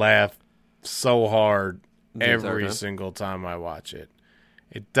I laugh so hard every single time I watch it.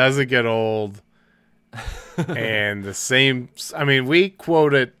 It doesn't get old. And the same, we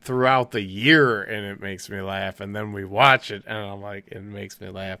quote it throughout the year and it makes me laugh, and then we watch it and I'm like, it makes me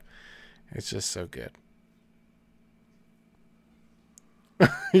laugh. It's just so good.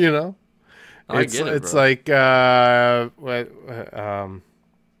 It's like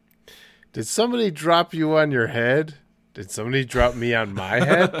did somebody drop you on your head? Did somebody drop me on my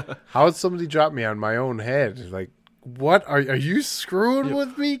head? How would somebody drop me on my own head? Like, what are you screwing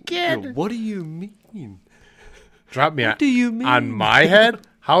with me, kid? What do you mean? Drop me on my head?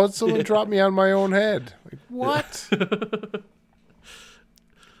 How would someone drop me on my own head? Like, what?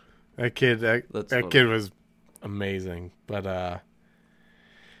 That kid was amazing. But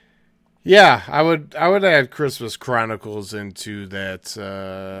yeah, I would add Christmas Chronicles into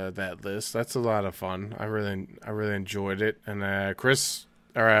that list. That's a lot of fun. I really enjoyed it. And Kurt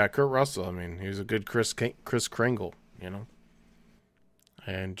Russell, he was a good Kris Kringle,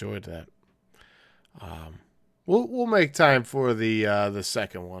 I enjoyed that. We'll make time for the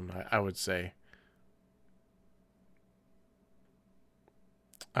second one, I would say.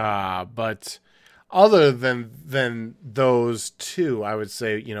 But other than those two, I would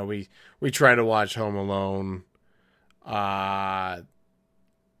say, we try to watch Home Alone.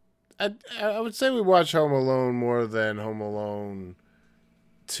 I would say we watch Home Alone more than Home Alone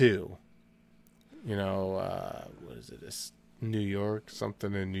 2. You know, what is it? It's New York,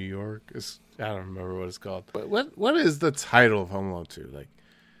 something in New York. I don't remember what it's called. But what is the title of Home Alone 2? Like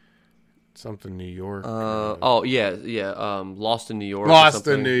something New York. Lost in New York. Lost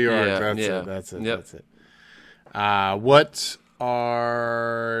in New York. Yeah, that's it. Yep. That's it. What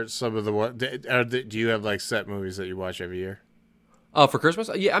are some of the do you have like set movies that you watch every year? For Christmas?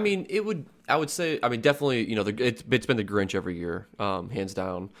 Yeah, I mean, I would say, definitely, you know, it's been the Grinch every year, hands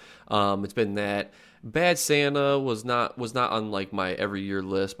down. It's been that. Bad Santa was not on like my every year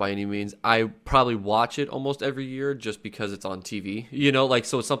list by any means. I probably watch it almost every year just because it's on TV, you know, like,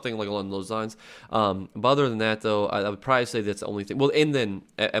 so it's something like along those lines. But other than that, though, I would probably say that's the only thing. Well, and then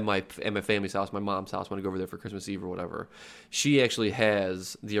at my family's house, my mom's house, when I go over there for Christmas Eve or whatever, she actually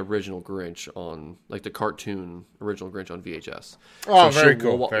has the original Grinch on, like the cartoon original Grinch on VHS. Oh, so very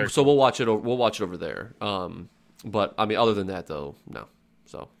cool. So we'll watch it over there. But I mean, other than that, though, no.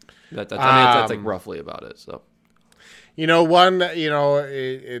 So that's like roughly about it. So, you know,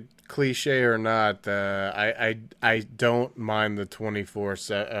 it cliche or not, I don't mind the 24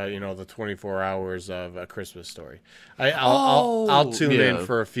 hours of A Christmas Story. I'll tune in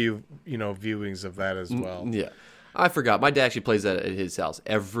for a few, viewings of that as well. Yeah. I forgot. My dad actually plays that at his house.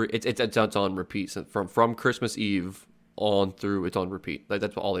 It's on repeat from Christmas Eve on through. It's on repeat. Like,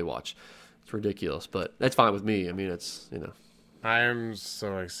 that's all they watch. It's ridiculous, but that's fine with me. I mean, it's, I am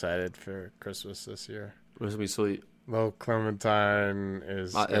so excited for Christmas this year. It's gonna be sweet. Little Clementine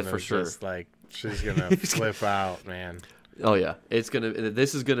is for sure. Just like, she's gonna flip out, man. Oh yeah,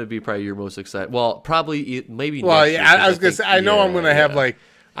 this is gonna be probably your most excited. Well, probably maybe. Well, yeah, I was gonna say, I know I'm gonna have like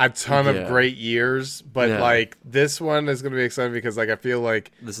a ton of great years, but like this one is gonna be exciting because like I feel like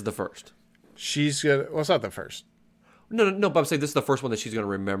this is the first. She's gonna. Well, it's not the first. No, but I'm saying this is the first one that she's going to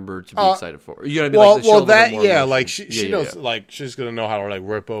remember to be excited for. You know what I mean? Like, she knows, like, she's going to know how to, like,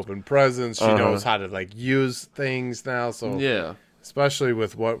 rip open presents. She knows how to, like, use things now. So, yeah. Especially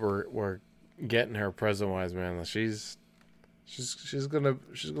with what we're getting her present-wise, man. She's going to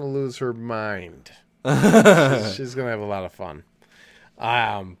lose her mind. she's going to have a lot of fun.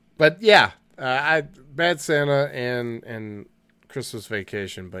 But, yeah, Bad Santa and Christmas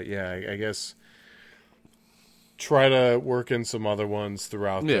Vacation. But, yeah, I guess... Try to work in some other ones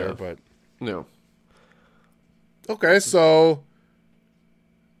throughout there, but no. Okay, so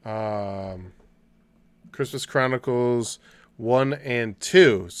Christmas Chronicles 1 and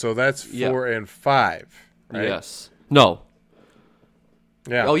 2. So that's 4 and 5, right? Yes. No.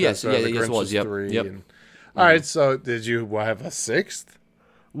 Yeah. Oh yes, yes it was. Yep. 3 yep. All right, so did you have a 6th?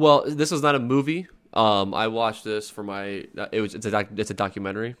 Well, this is not a movie. I watched this for my it's a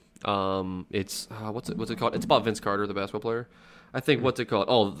documentary. It's what's it called? It's about Vince Carter, the basketball player. I think what's it called?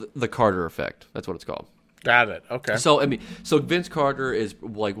 Oh, the Carter Effect. That's what it's called. Got it. Okay. So Vince Carter is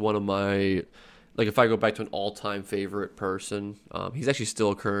like one of my, like, if I go back to an all-time favorite person, he's actually still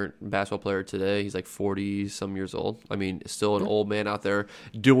a current basketball player today. He's like 40 some years old. I mean, still an old man out there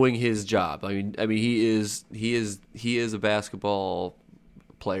doing his job. I mean he is a basketball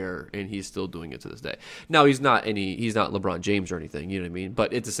player, and he's still doing it to this day. Now he's not LeBron James or anything, you know what I mean?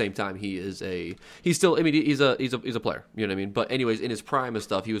 But at the same time, he's a player, you know what I mean? But anyways, in his prime and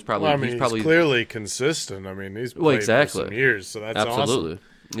stuff, he was probably he's clearly consistent. I mean, he's played for some years, so that's absolutely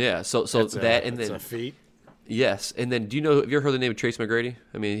awesome. Yeah. So that's a feat. Yes, and then have you ever heard the name of Trace McGrady?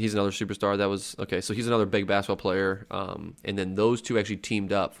 I mean, he's another superstar. That was okay. So he's another big basketball player. And then those two actually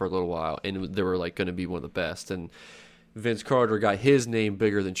teamed up for a little while, and they were like going to be one of the best. And Vince Carter got his name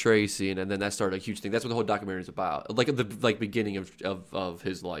bigger than Tracy, and then that started a huge thing. That's what the whole documentary is about. Like the beginning of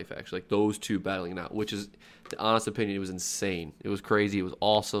his life, actually. Like those two battling it out, which is, the honest opinion, it was insane. It was crazy. It was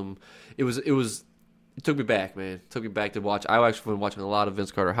awesome. It took me back, man. It took me back to watch. I actually been watching a lot of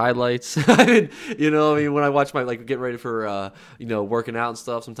Vince Carter highlights. When I watch my, like, get ready for, working out and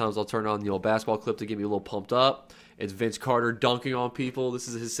stuff, sometimes I'll turn on the old basketball clip to get me a little pumped up. It's Vince Carter dunking on people. This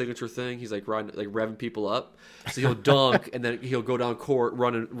is his signature thing. He's like revving people up. So he'll dunk, and then he'll go down court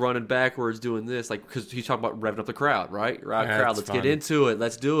running backwards doing this, like, because he's talking about revving up the crowd, right? Crowd, let's get into it.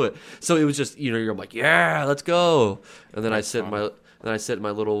 Let's do it. So it was just, I'm like, yeah, let's go. And then I sit in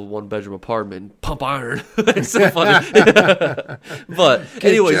my little one-bedroom apartment and pump iron. It's so funny. But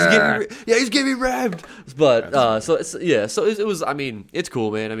anyways, he's getting me revved. But so it was. I mean, it's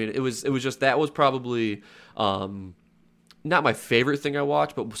cool, man. I mean, it was just, that was probably not my favorite thing I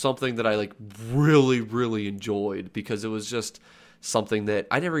watched, but something that I like really, really enjoyed, because it was just something that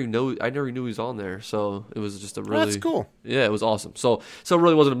I never knew he was on there. So it was just a really, that's cool. Yeah, it was awesome. So it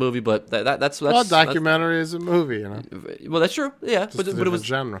really wasn't a movie, but that's well, documentary is a movie, Well, that's true. Yeah, but it was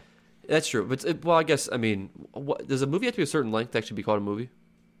genre. That's true. But well, I guess does a movie have to be a certain length to actually be called a movie?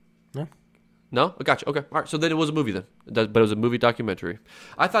 No. No, I gotcha. Okay, all right. So then it was a movie then, but it was a movie documentary.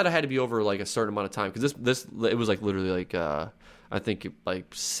 I thought it had to be over like a certain amount of time because this it was like literally like I think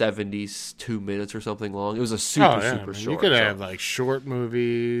like 72 minutes or something long. It was a super short. You could have like short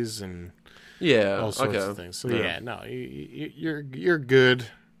movies and all sorts of things. So no, you're good.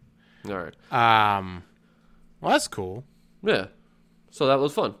 All right. Well, that's cool. Yeah. So that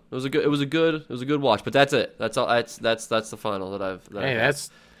was fun. It was a good watch. But that's it. That's all. That's the final that I've.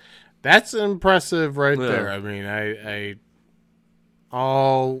 That's impressive right there. I mean, I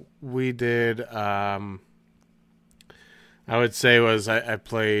all we did, I would say was I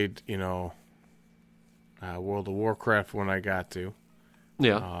played, World of Warcraft when I got to.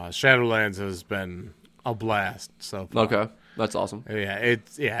 Yeah. Shadowlands has been a blast so far. Okay, that's awesome.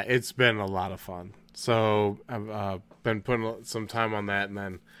 It's been a lot of fun. So I've been putting some time on that, and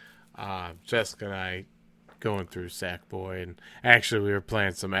then Jessica and I going through Sackboy, and actually we were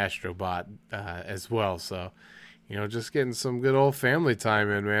playing some Astrobot as well. So, just getting some good old family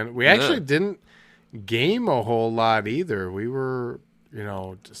time in, man. We actually didn't game a whole lot either. We were,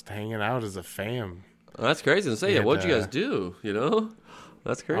 just hanging out as a fam. Well, that's crazy to say. What'd you guys do?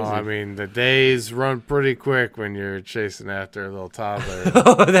 That's crazy. I mean, the days run pretty quick when you're chasing after a little toddler.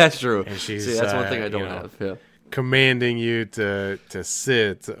 Oh, that's true. And she's, that's one thing I don't have. Yeah. Commanding you to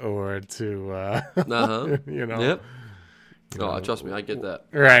sit or to Yep. Trust me, I get that.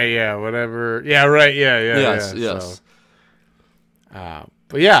 Right, yeah, whatever. Yeah, right, yeah. Yes. So,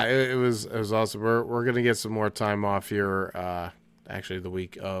 but yeah, it was awesome. We're gonna get some more time off here. Actually, the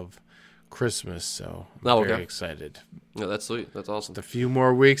week of Christmas, so I'm very excited. Yeah, that's sweet. That's awesome. A few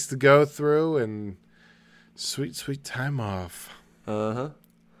more weeks to go through, and sweet time off.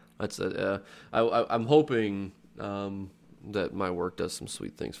 That's it. I'm hoping that my work does some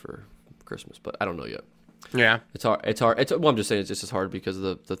sweet things for Christmas, but I don't know yet. Yeah, it's hard. Well, I'm just saying it's just as hard because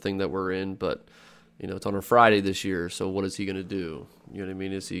of the thing that we're in. But it's on a Friday this year, so what is he gonna do? You know what I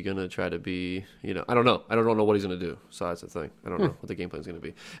mean? Is he gonna try to be? I don't know. I don't know what he's gonna do. So that's the thing. I don't know what the game plan is gonna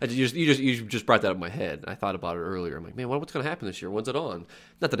be. And you just brought that up in my head. I thought about it earlier. I'm like, man, what's gonna happen this year? When's it on?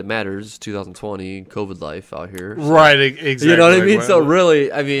 Not that it matters. It's 2020, COVID life out here. So. Right. Exactly. You know what I mean? So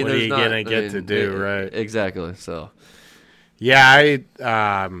really, I mean, what are you gonna get to do? Right. Exactly. So. Yeah,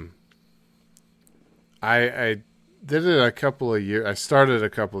 I did it a couple of years. I started a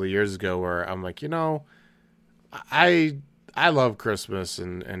couple of years ago where I'm like, I love Christmas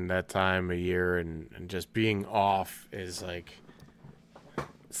and that time of year and just being off is like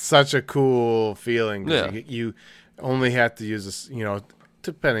such a cool feeling. Yeah. You only have to use this,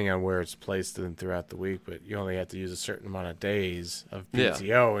 depending on where it's placed in throughout the week, but you only have to use a certain amount of days of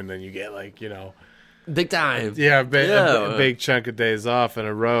PTO, and then you get big time. Yeah, a big chunk of days off in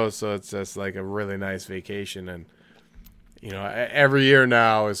a row, so it's just like a really nice vacation. And every year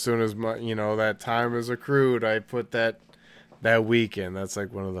now, as soon as that time is accrued, I put that week in. That's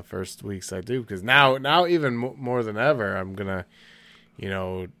like one of the first weeks I do, because now even more than ever, I'm gonna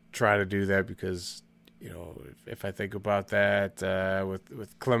try to do that, because if I think about that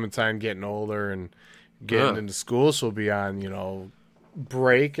with Clementine getting older and getting into school, she'll be on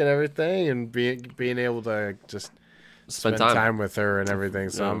break and everything, and being able to just spend time with her and everything.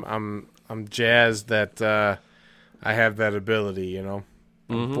 So I'm jazzed that I have that ability.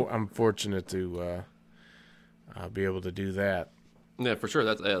 I'm fortunate to be able to do that. Yeah, for sure.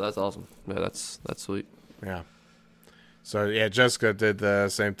 That's awesome. Yeah, that's sweet. Yeah. So yeah, Jessica did the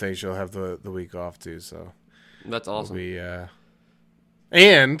same thing. She'll have the week off too. So that's awesome.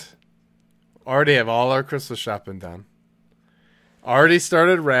 And already have all our Christmas shopping done. Already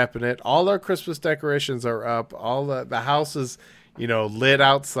started wrapping it. All our Christmas decorations are up. All the house is, lit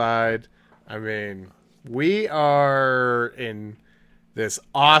outside. I mean, we are in this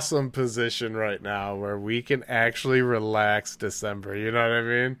awesome position right now where we can actually relax December. You know what I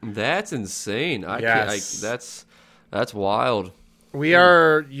mean? That's insane. Yes. That's wild. We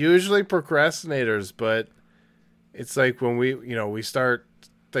are usually procrastinators, but it's like when we start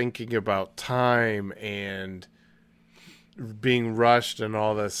thinking about time and being rushed and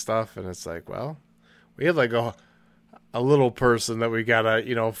all this stuff, and it's like, well, we have like a little person that we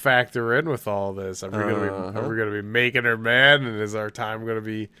gotta factor in with all this. Are we gonna be making her mad, and is our time gonna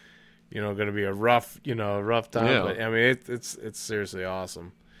be a rough time? Yeah. But I mean, it's seriously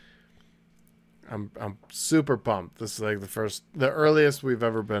awesome. I'm super pumped. This is like the earliest we've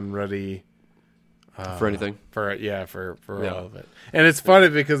ever been ready for anything. For all of it. And it's funny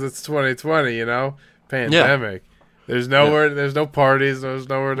because it's 2020, pandemic. Yeah. There's nowhere. Yeah. There's no parties. There's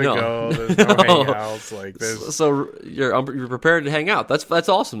nowhere to go. There's no hangouts. Like there's. So you're prepared to hang out. That's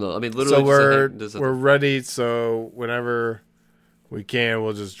awesome though. I mean, literally. So we're ready. So whenever we can,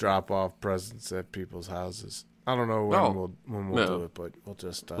 we'll just drop off presents at people's houses. I don't know when we'll do it, but we'll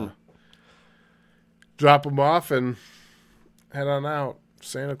just drop them off and head on out.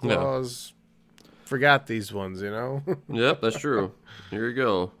 Santa Claus forgot these ones, Yep, that's true. Here you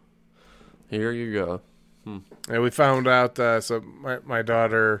go. And we found out. So my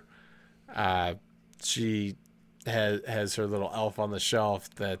daughter, she has her little elf on the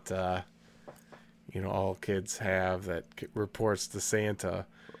shelf that all kids have that reports to Santa.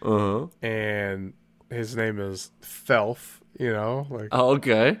 And his name is Felf. Oh,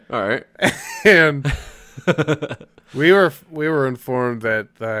 okay, all right. And we were informed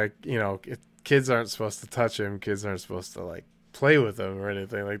that kids aren't supposed to touch him. Kids aren't supposed to play with him or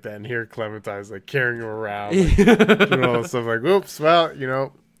anything like that. And here Clementine's carrying him around, doing all this stuff. Whoops, well,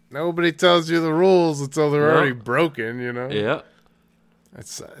 nobody tells you the rules until they're already broken. Yeah,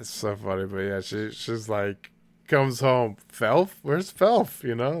 it's so funny. But yeah, she's comes home. Felf, where's Felf?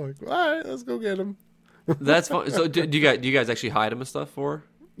 All right, let's go get him. That's fun. So do you guys actually hide him and stuff for her?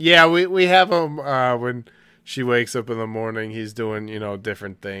 Yeah, we have him when she wakes up in the morning. He's doing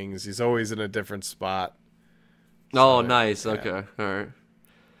different things. He's always in a different spot. So, nice. Yeah. Okay, all right.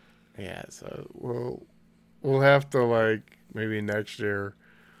 Yeah, so we'll have to maybe next year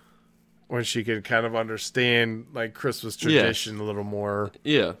when she can kind of understand Christmas tradition a little more.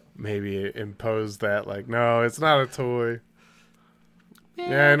 Yeah, maybe impose that no, it's not a toy.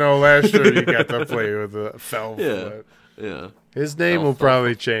 Yeah, I know. Last year you got to play with a Felf. Yeah. His name will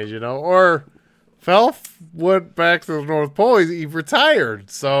probably change, Or Felf went back to the North Pole. He retired,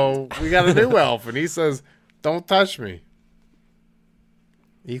 so we got a new elf, and he says, "Don't touch me."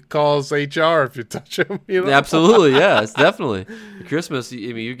 He calls HR if you touch him. Absolutely, yeah, it's definitely Christmas.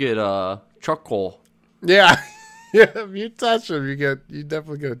 You get charcoal. Yeah, if you touch him, you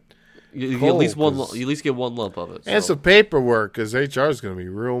definitely get. You at least one. You at least get one lump of it. And some paperwork because HR is going to be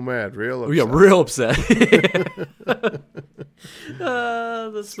real mad, real upset. Yeah, real upset.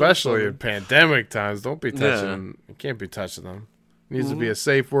 Especially in pandemic times. Don't be touching. You can't be touching them. It needs to be a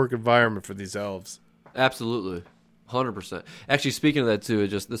safe work environment for these elves. Absolutely, 100%. Actually, speaking of that too,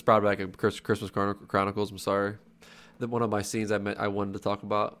 this brought back Christmas Chronicles. I'm sorry. One of my scenes I wanted to talk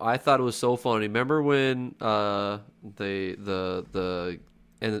about. I thought it was so funny. Remember when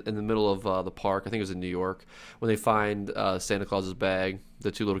in the middle of the park, I think it was in New York, when they find Santa Claus's bag, the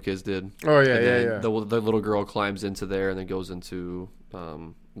two little kids did. Oh, yeah, and yeah. The little girl climbs into there and then goes into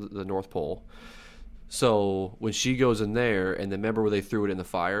the North Pole. So when she goes in there, and then remember where they threw it in the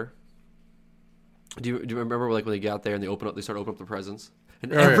fire? Do you remember when they got there and they started opening up the presents?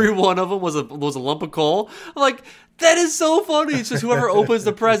 And every one of them was a lump of coal. I'm like, that is so funny. It's just whoever opens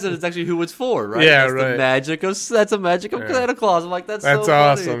the present is actually who it's for, right? Yeah, that's right. That's a magic of Santa Claus. I'm like, that's so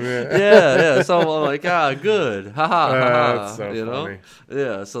awesome. Funny. Yeah. So I'm like, good, haha. That's so funny.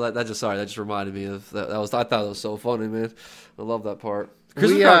 Yeah. So that just reminded me of that. I thought it was so funny, man. I love that part.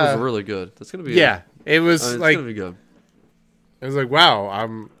 Christmas Chronicles was really good. That's gonna be. Yeah, it was it's gonna be good. It was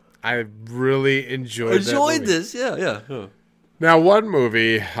wow. I really enjoyed this. Yeah. Now, one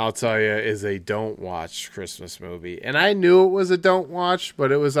movie, I'll tell you, is a don't watch Christmas movie. And I knew it was a don't watch,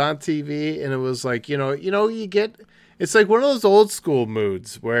 but it was on TV, and it was you get, it's like one of those old school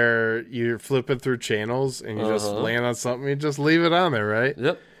moods where you're flipping through channels and you just land on something, you just leave it on there, right?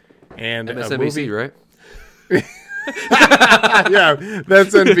 Yep. And MSNBC, right? Yeah,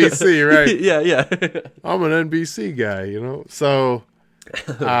 that's NBC, right? Yeah. I'm an NBC guy, So,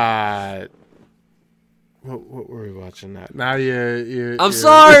 What were we watching now? Now I'm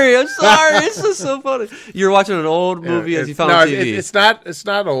sorry. It's just so funny. You're watching an old movie as you found on TV. It's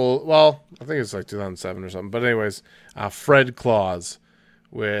not old. Well, I think it's 2007 or something. But anyways, Fred Claus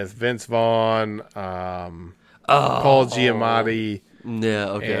with Vince Vaughn, Paul Giamatti,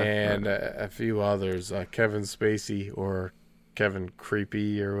 and a few others. Kevin Spacey or Kevin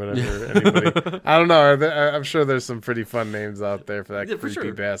Creepy or whatever. Anybody. I don't know. I'm sure there's some pretty fun names out there for that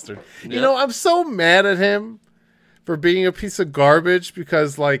creepy bastard. Yeah. I'm so mad at him for being a piece of garbage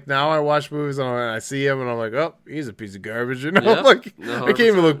because now I watch movies and I see him and I'm like, oh, he's a piece of garbage. I can't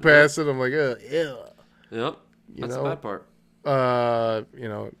even look past it. I'm like, yeah. Yep. That's the bad part. But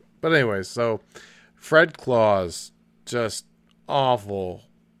anyways, so Fred Claus, just awful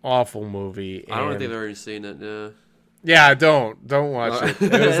movie. I don't think I've already seen it. Yeah. Yeah, don't watch it.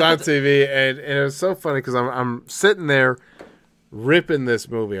 It was on TV, and it was so funny because I'm sitting there ripping this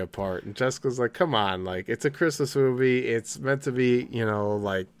movie apart, and Jessica's like, "Come on, it's a Christmas movie. It's meant to be,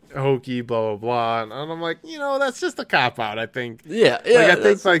 hokey, blah blah blah, and I'm like, that's just a cop out. I think. Yeah. I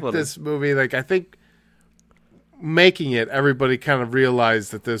think funny. This movie, I think making it, everybody kind of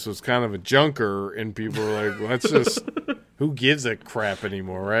realized that this was kind of a junker, and people were like, let's just, who gives a crap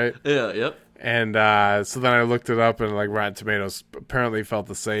anymore, right? Yeah. Yep. And so then I looked it up, and Rotten Tomatoes apparently felt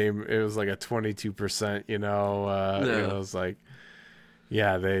the same. It was like a 22%. It was like,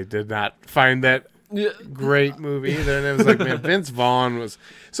 yeah, they did not find that great movie either. And it was like, man, Vince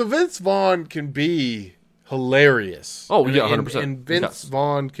Vaughn can be hilarious. Oh yeah, 100%. And Vince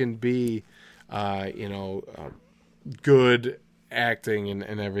Vaughn can be, good acting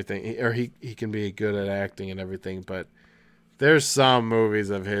and everything, or he can be good at acting and everything, but there's some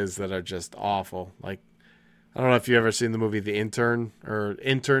movies of his that are just awful. Like, I don't know if you ever seen the movie The Intern or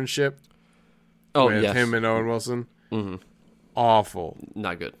Internship. Oh, with yes. him and Owen Wilson. Mm-hmm. Awful.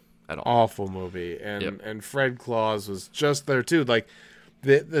 Not good at all. Awful movie. And Fred Claus was just there too. Like,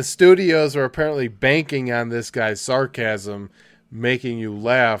 the studios are apparently banking on this guy's sarcasm, making you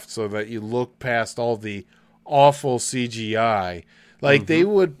laugh so that you look past all the awful CGI. Like, they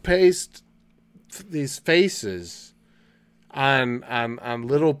would paste these faces on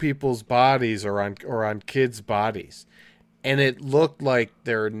little people's bodies or on kids' bodies, and it looked like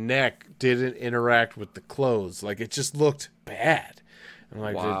their neck didn't interact with the clothes. Like, it just looked bad. I'm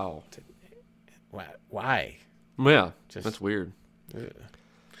like, wow, why? Yeah, that's weird.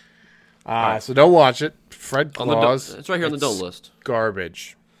 So don't watch it. Fred Claus. It's right here on the don't list.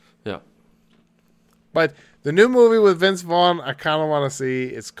 Garbage. Yeah, but the new movie with Vince Vaughn, I kind of want to see.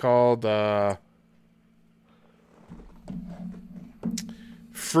 It's called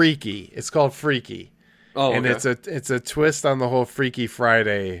Freaky. It's called Freaky. Oh, and okay. it's a twist on the whole Freaky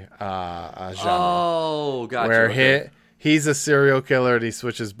Friday genre. Oh, gotcha. Where he's a serial killer and he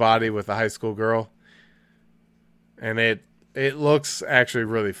switches body with a high school girl, and it looks actually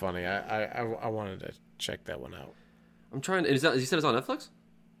really funny. I wanted to check that one out. I'm trying. You said it's on Netflix?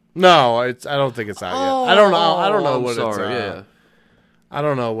 No, I don't think it's out yet. I don't know what it's on. Yeah. I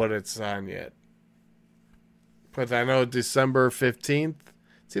don't know what it's on yet. But I know December 15th.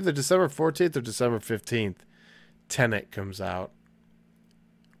 It's either December 14th or December 15th. Tenet comes out.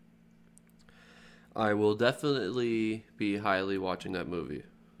 I will definitely be highly watching that movie.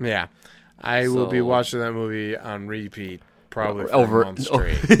 Yeah. I will be watching that movie on repeat probably for a month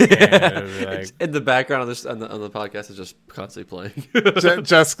straight. Yeah, in the background of this on the podcast is just constantly playing.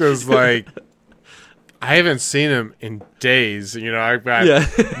 Jessica's like, I haven't seen him in days. I've got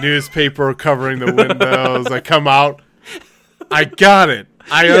newspaper covering the windows. I come out. I got it.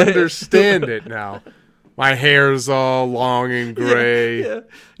 I understand it now. My hair's all long and gray. Yeah.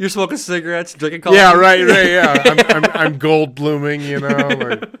 You're smoking cigarettes, drinking coffee. Yeah, right. Yeah, I'm gold blooming.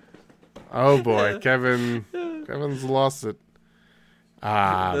 Like, oh boy, Kevin's lost it.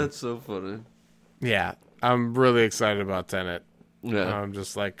 That's so funny. Yeah, I'm really excited about Tenet. Yeah, I'm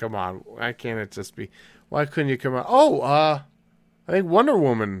just like, come on, why can't it just be? Why couldn't you come out? Oh, I think Wonder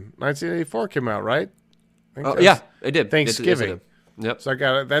Woman 1984 came out, right? Yeah, it did. Thanksgiving. Yes, it did. Yep. So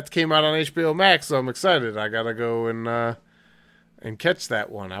that came out on HBO Max, so I'm excited. I gotta go and catch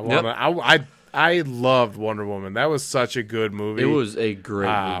that one. I loved Wonder Woman. That was such a good movie. It was a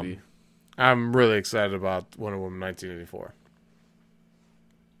great movie. I'm really excited about Wonder Woman 1984.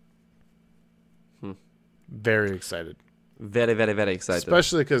 Very excited. Very, very, very excited.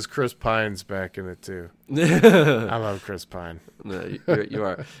 Especially because Chris Pine's back in it too. I love Chris Pine. No, you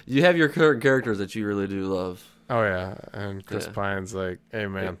are. You have your current characters that you really do love. Oh yeah, and Chris Pine's like, hey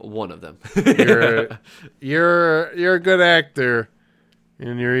man, one of them. you're a good actor,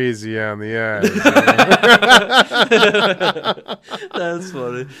 and you're easy on the eyes. That's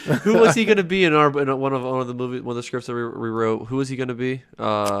funny. Who was he going to be in one of the scripts that we wrote? Who was he going to be?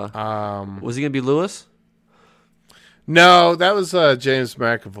 Was he going to be Lewis? No, that was James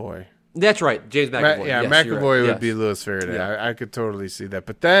McAvoy. That's right, James McAvoy. Yes, McAvoy would be Louis Faraday. Yeah. I could totally see that.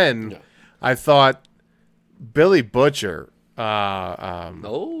 But then I thought Billy Butcher. That's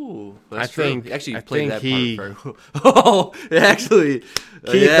true. He actually played that part very well. Oh, actually,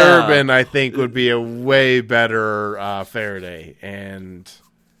 Keith Urban, I think, would be a way better Faraday. And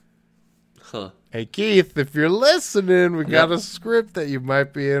hey, Keith, if you're listening, we got a script that you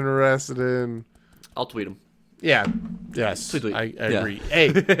might be interested in. I'll tweet him. Yeah. Yes. I agree. Yeah.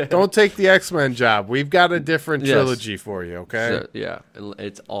 Hey, don't take the X-Men job. We've got a different trilogy for you, okay? So, yeah.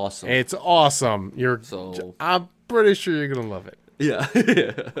 It's awesome. It's awesome. I'm pretty sure you're going to love it. Yeah.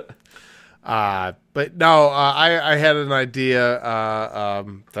 But no, I had an idea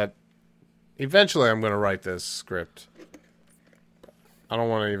that eventually I'm going to write this script. I don't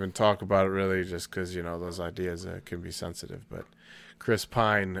want to even talk about it really, just because those ideas can be sensitive. But Chris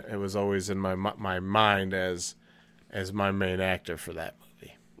Pine, it was always in my mind as my main actor for that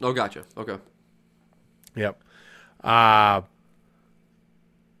movie. Oh, gotcha. Okay. Yep. But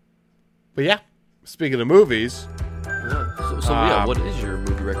yeah, speaking of movies. Yeah. So what is your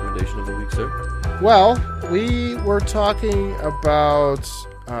movie recommendation of the week, sir? Well, we were talking about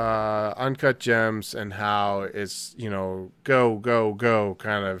Uncut Gems and how it's go go go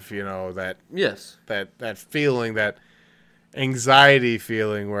kind of that Yes, that feeling, that anxiety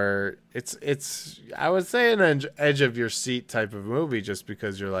feeling where it's I would say an edge of your seat type of movie, just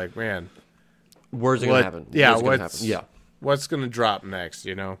because you're like, man, where's it gonna happen? Yeah, what's gonna drop next?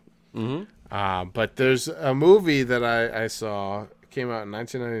 But there's a movie that I saw, came out in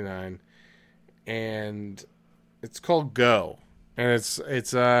 1999, and it's called Go, and it's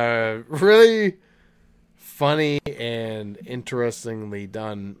a really funny and interestingly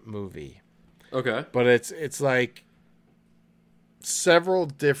done movie. Okay, but it's like several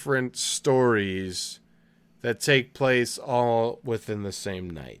different stories that take place all within the same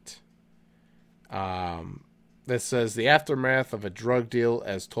night. That says the aftermath of a drug deal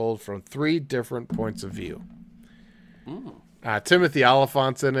as told from 3 different points of view. Timothy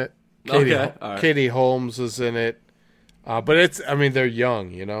Olyphant's in it. Katie Holmes is in it. But they're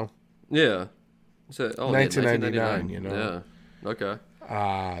young, Yeah. So, 1999, Yeah. Okay.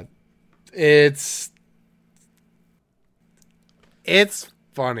 It's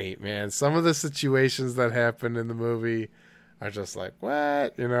funny, man. Some of the situations that happen in the movie are just like,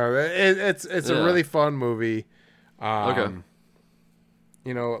 what? It's a really fun movie. Okay.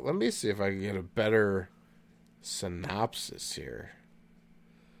 Let me see if I can get a better synopsis here.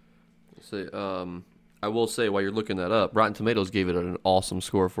 See, I will say, while you're looking that up, Rotten Tomatoes gave it an awesome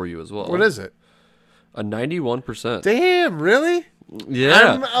score for you as well. What is it? A 91%. Damn, really?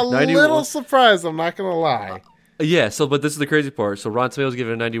 Yeah. I'm a little surprised, I'm not gonna lie. Yeah, but this is the crazy part. So Rotten Tomatoes gave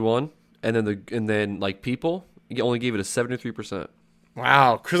it a 91, and then people only gave it a 73%.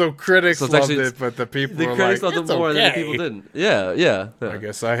 Wow, so critics loved it, but the people were critics like, loved it more than the people didn't. Yeah. I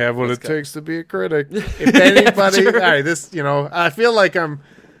guess I have what it takes to be a critic. If anybody, all right, I feel like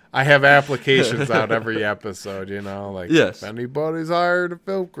I have applications out every episode, yes. If anybody's hired a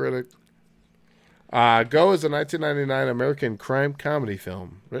film critic. Go is a 1999 American crime comedy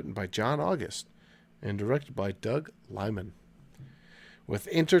film written by John August and directed by Doug Liman. With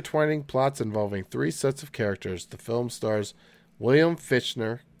intertwining plots involving 3 sets of characters, the film stars William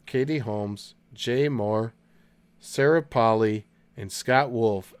Fichtner, Katie Holmes, Jay Moore, Sarah Polley, and Scott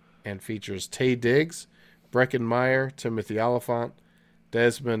Wolf, and features Taye Diggs, Breckin Meyer, Timothy Olyphant,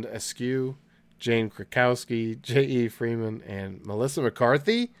 Desmond Askew, Jane Krakowski, J.E. Freeman, and Melissa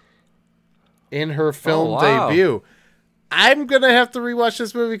McCarthy in her film debut. I'm going to have to rewatch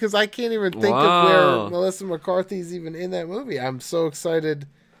this movie because I can't even think of where Melissa McCarthy's even in that movie. I'm so excited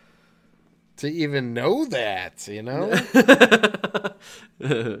to even know that,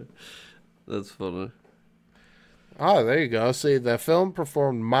 That's funny. Oh, there you go. See, the film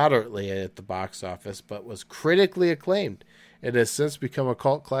performed moderately at the box office, but was critically acclaimed. It has since become a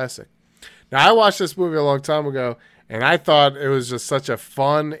cult classic. Now, I watched this movie a long time ago, and I thought it was just such a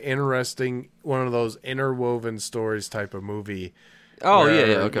fun, interesting, one of those interwoven stories type of movie. Oh,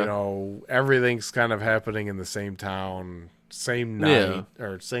 where, okay. Everything's kind of happening in the same town, same night,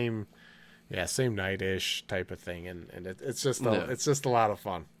 or same night-ish type of thing, and it's just a lot of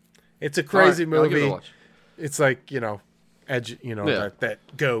fun. It's a crazy movie. I'll give it a watch. It's like, edge, that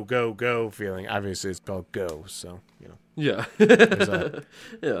go, go, go feeling. Obviously, it's called Go, so, Yeah. there's a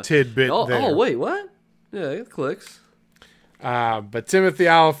tidbit there. Oh, wait, what? Yeah, it clicks. But Timothy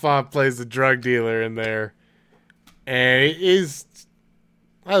Olyphant plays the drug dealer in there, and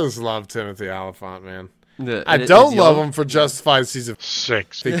I just love Timothy Olyphant, man. Yeah, I don't love him for Justified Season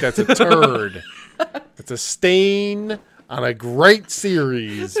 6. I think that's a turd. It's a stain on a great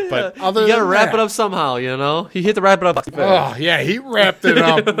series, but other than you gotta wrap it up somehow, He hit the wrap it up. Oh yeah, he wrapped it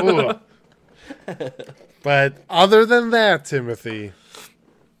up. But other than that, Timothy,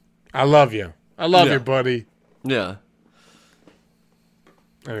 I love you. I love you, buddy. Yeah.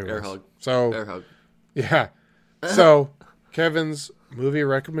 Anyways, Air hug. Air hug. Yeah. So Kevin's movie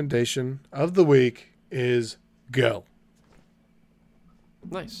recommendation of the week is Go.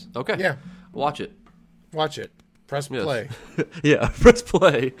 Nice. Okay. Yeah. Watch it. Press play. Yeah, press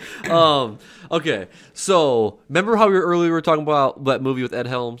play. Okay. So, remember how we were talking about that movie with Ed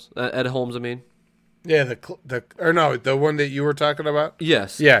Helms? Ed Holmes, I mean. Yeah, the one that you were talking about?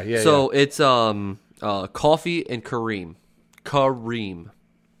 Yes. Yeah. So, it's Coffee and Kareem.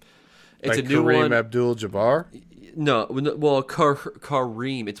 It's like a new Kareem one. Abdul-Jabbar? No, well,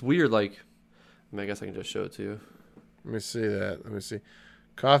 Kareem. It's weird. Like, I mean, I guess I can just show it to you. Let me see that. Let me see.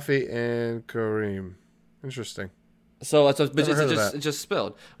 Coffee and Kareem. Interesting. So it's just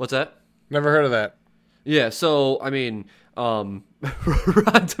spelled. What's that? Never heard of that. Yeah. So I mean, Rotten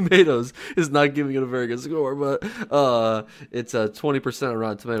Tomatoes is not giving it a very good score, but it's 20% on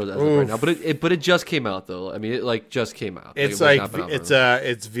Rotten Tomatoes as of right now. But it just came out though. I mean, it just came out. It's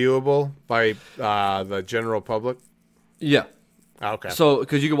it's viewable by the general public. Yeah. Okay. So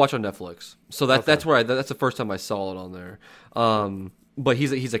because you can watch on Netflix. So that's where that's the first time I saw it on there. But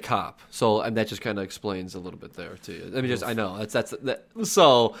he's a cop, so and that just kind of explains a little bit there to you. I mean, I know that's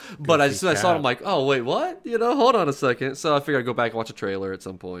so. But I saw it, I'm like, oh wait, what? Hold on a second. So I figured I'd go back and watch a trailer at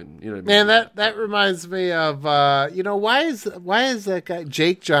some point. You know what I mean? Man, that reminds me of why is that guy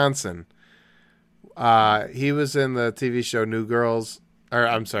Jake Johnson? He was in the TV show New Girl,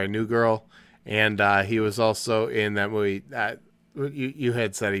 and he was also in that movie. You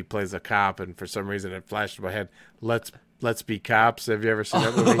had said he plays a cop, and for some reason it flashed in my head. Let's Be Cops. Have you ever seen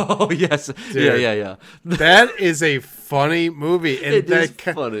that movie? Oh, yes. Dude, yeah. That is a funny movie. And it is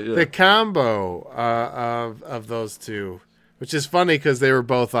funny, yeah. The combo of those two, which is funny because they were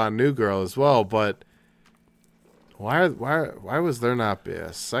both on New Girl as well, but why was there not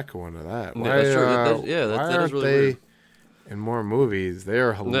a second one of that? Why, that's true. That is really weird. In more movies, they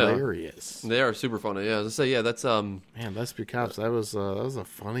are hilarious. Yeah. They are super funny. Yeah, let's say that's man, Let's Be Cops. That was a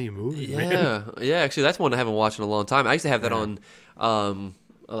funny movie. Yeah, man. Yeah. Actually, that's one I haven't watched in a long time. I used to have that on.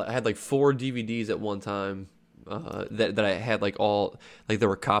 I had like 4 DVDs at one time. That I had like all like they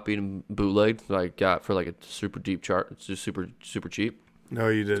were copied and bootlegged that I got for like a super deep chart. It's just super cheap. No,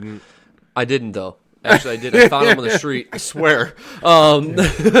 you didn't. I didn't though. Actually, I did. I found them on the street. I swear.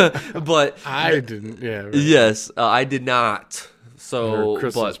 But I didn't. Yeah. Right. Yes, I did not. So, or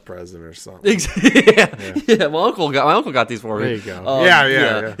Christmas present or something. Yeah. My uncle got these for me. There you go.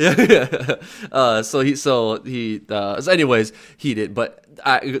 Yeah. So anyways, he did. But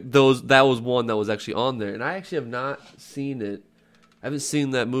that was one that was actually on there, and I actually have not seen it. I haven't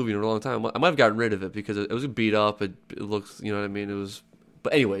seen that movie in a long time. I might have gotten rid of it because it was beat up. It looks, you know what I mean. It was.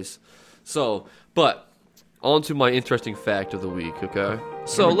 But anyways, but on to my interesting fact of the week, okay?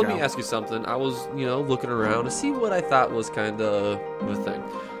 So let me ask you something. I was, looking around to see what I thought was kind of the thing.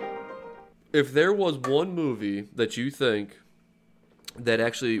 If there was one movie that you think that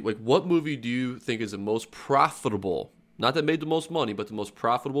actually, like, what movie do you think is the most profitable, not that made the most money, but the most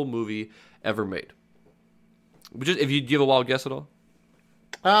profitable movie ever made? If you give a wild guess at all?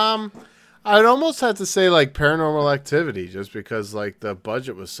 I'd almost have to say like Paranormal Activity, just because like the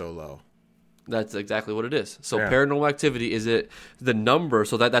budget was so low. That's exactly what it is. So Paranormal Activity is it the number?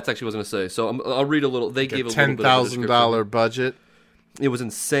 So that's actually what I was going to say. So I'll read a little. They gave a little bit of a description. $10,000 budget. It was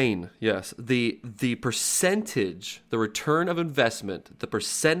insane. Yes, the percentage, the return of investment, the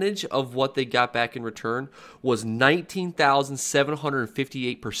percentage of what they got back in return was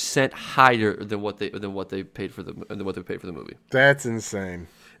 19,758% higher than what they paid for the movie. That's insane.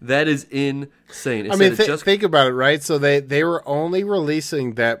 That is insane. I mean, think about it, right? So they were only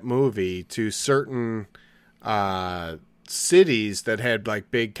releasing that movie to certain cities that had like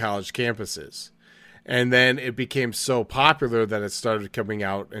big college campuses. And then it became so popular that it started coming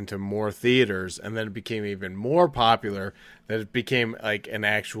out into more theaters, and then it became even more popular that it became like an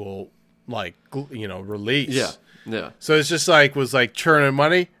actual release. Yeah. So it's just was churning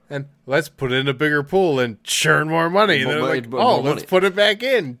money, and let's put it in a bigger pool and churn more money. And they're like, let's put it back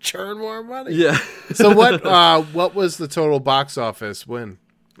in, churn more money. Yeah. So what was the total box office win?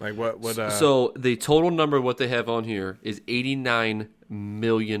 Like what? So the total number of what they have on here is $89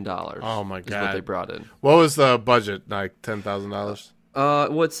 million. Oh my god! Is what they brought in. What was the budget? Like $10,000?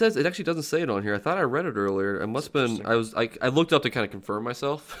 Well, it says it actually doesn't say it on here. I thought I read it earlier. It must have been. I looked up to kind of confirm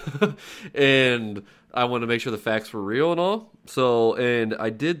myself, and I wanted to make sure the facts were real and all. So, and I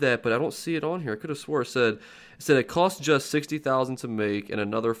did that, but I don't see it on here. I could have swore it said it cost just $60,000 to make and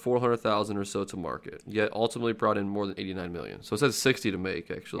another $400,000 or so to market. Yet ultimately brought in more than $89 million. So it says $60 to make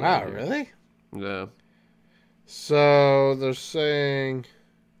actually. Wow, really? Yeah. So they're saying.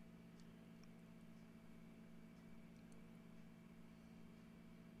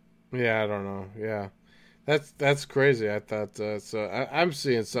 Yeah, I don't know. Yeah, that's crazy. I thought I'm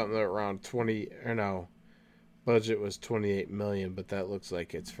seeing something that around 20 or no, budget was 28 million, but that looks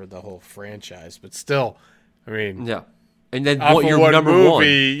like it's for the whole franchise. But still, I mean, yeah. And then what your number movie, one?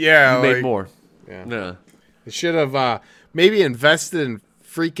 Yeah, you made more. Yeah. They should have maybe invested in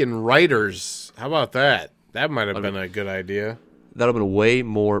freaking writers. How about that? That might have been a good idea. That would have been way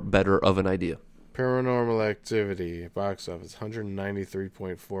more better of an idea. Paranormal Activity box office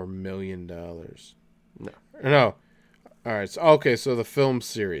 $193.4 million. No, All right. So the film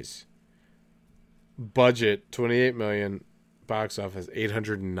series budget $28 million, box office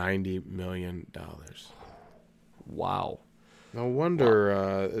 $890 million. Wow. No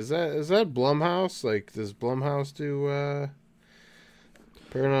wonder. Is that Blumhouse? Like, does Blumhouse do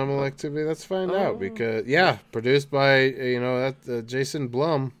Paranormal Activity? Let's find out, because produced by Jason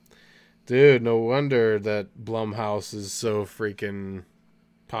Blum. Dude, no wonder that Blumhouse is so freaking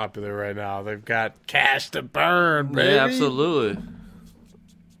popular right now. They've got cash to burn, baby. Yeah, absolutely.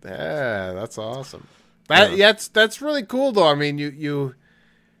 Yeah, that's awesome. That's really cool, though. I mean, you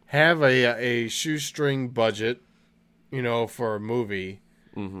have a shoestring budget, for a movie,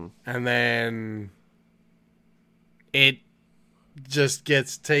 and then it just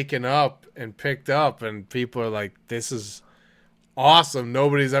gets taken up and picked up, and people are like, "This is awesome!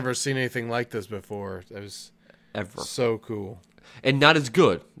 Nobody's ever seen anything like this before." It was so cool. And not as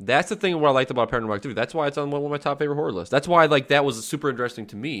good. That's the thing what I liked about Paranormal Activity. That's why it's on one of my top favorite horror lists. That's why that was super interesting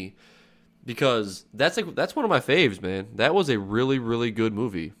to me, because that's one of my faves, man. That was a really, really good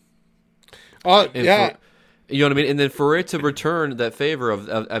movie. Oh, yeah. You know what I mean? And then for it to return that favor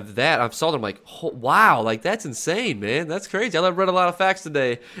of that, I saw them like, oh, wow, like that's insane, man. That's crazy. I read a lot of facts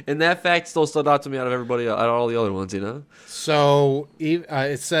today, and that fact still stood out to me out of everybody, out of all the other ones, So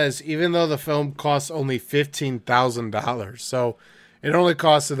it says, even though the film costs only $15,000, so it only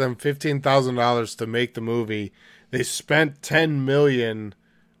costed them $15,000 to make the movie, they spent $10 million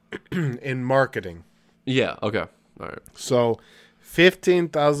in marketing. Yeah. Okay. All right. So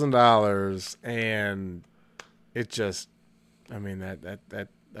 $15,000, and it just, I mean, that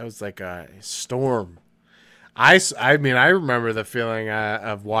was like a storm. I mean, I remember the feeling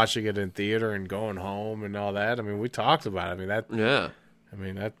of watching it in theater and going home and all that. I mean, we talked about it. I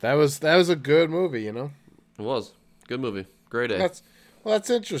mean, that was a good movie, It was good movie. Great A. That's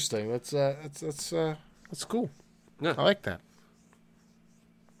interesting. That's cool. Yeah, I like that.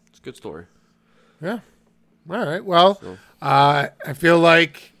 It's a good story. Yeah. All right. Well, I feel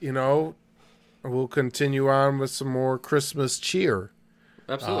like we'll continue on with some more Christmas cheer.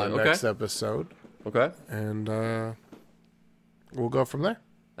 Absolutely. Next episode. Okay. And we'll go from there.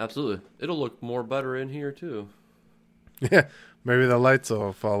 Absolutely. It'll look more better in here too. Yeah. Maybe the lights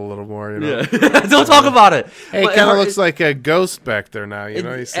will fall a little more. Yeah. Don't talk about it. Hey, it kind of looks like a ghost back there now.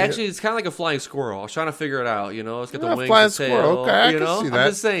 You see actually, it's kind of like a flying squirrel. I was trying to figure it out. It's got the wings, flying the tail. Squirrel. Okay, I can see that.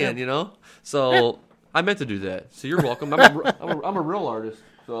 I'm just saying. Yeah. So. Yeah. I meant to do that, so you're welcome. I'm a real artist,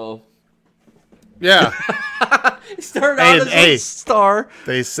 so yeah. Started out as a star.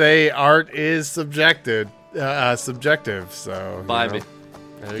 They say art is subjective. So by me.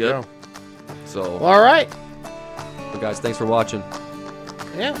 There you go. So all right, well, guys, thanks for watching.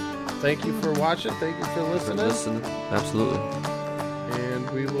 Yeah, thank you for watching. Thank you for listening. Absolutely. And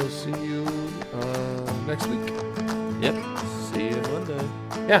we will see you next week. Yep. See you Monday.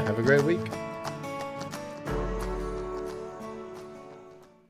 Yeah. Have a great week.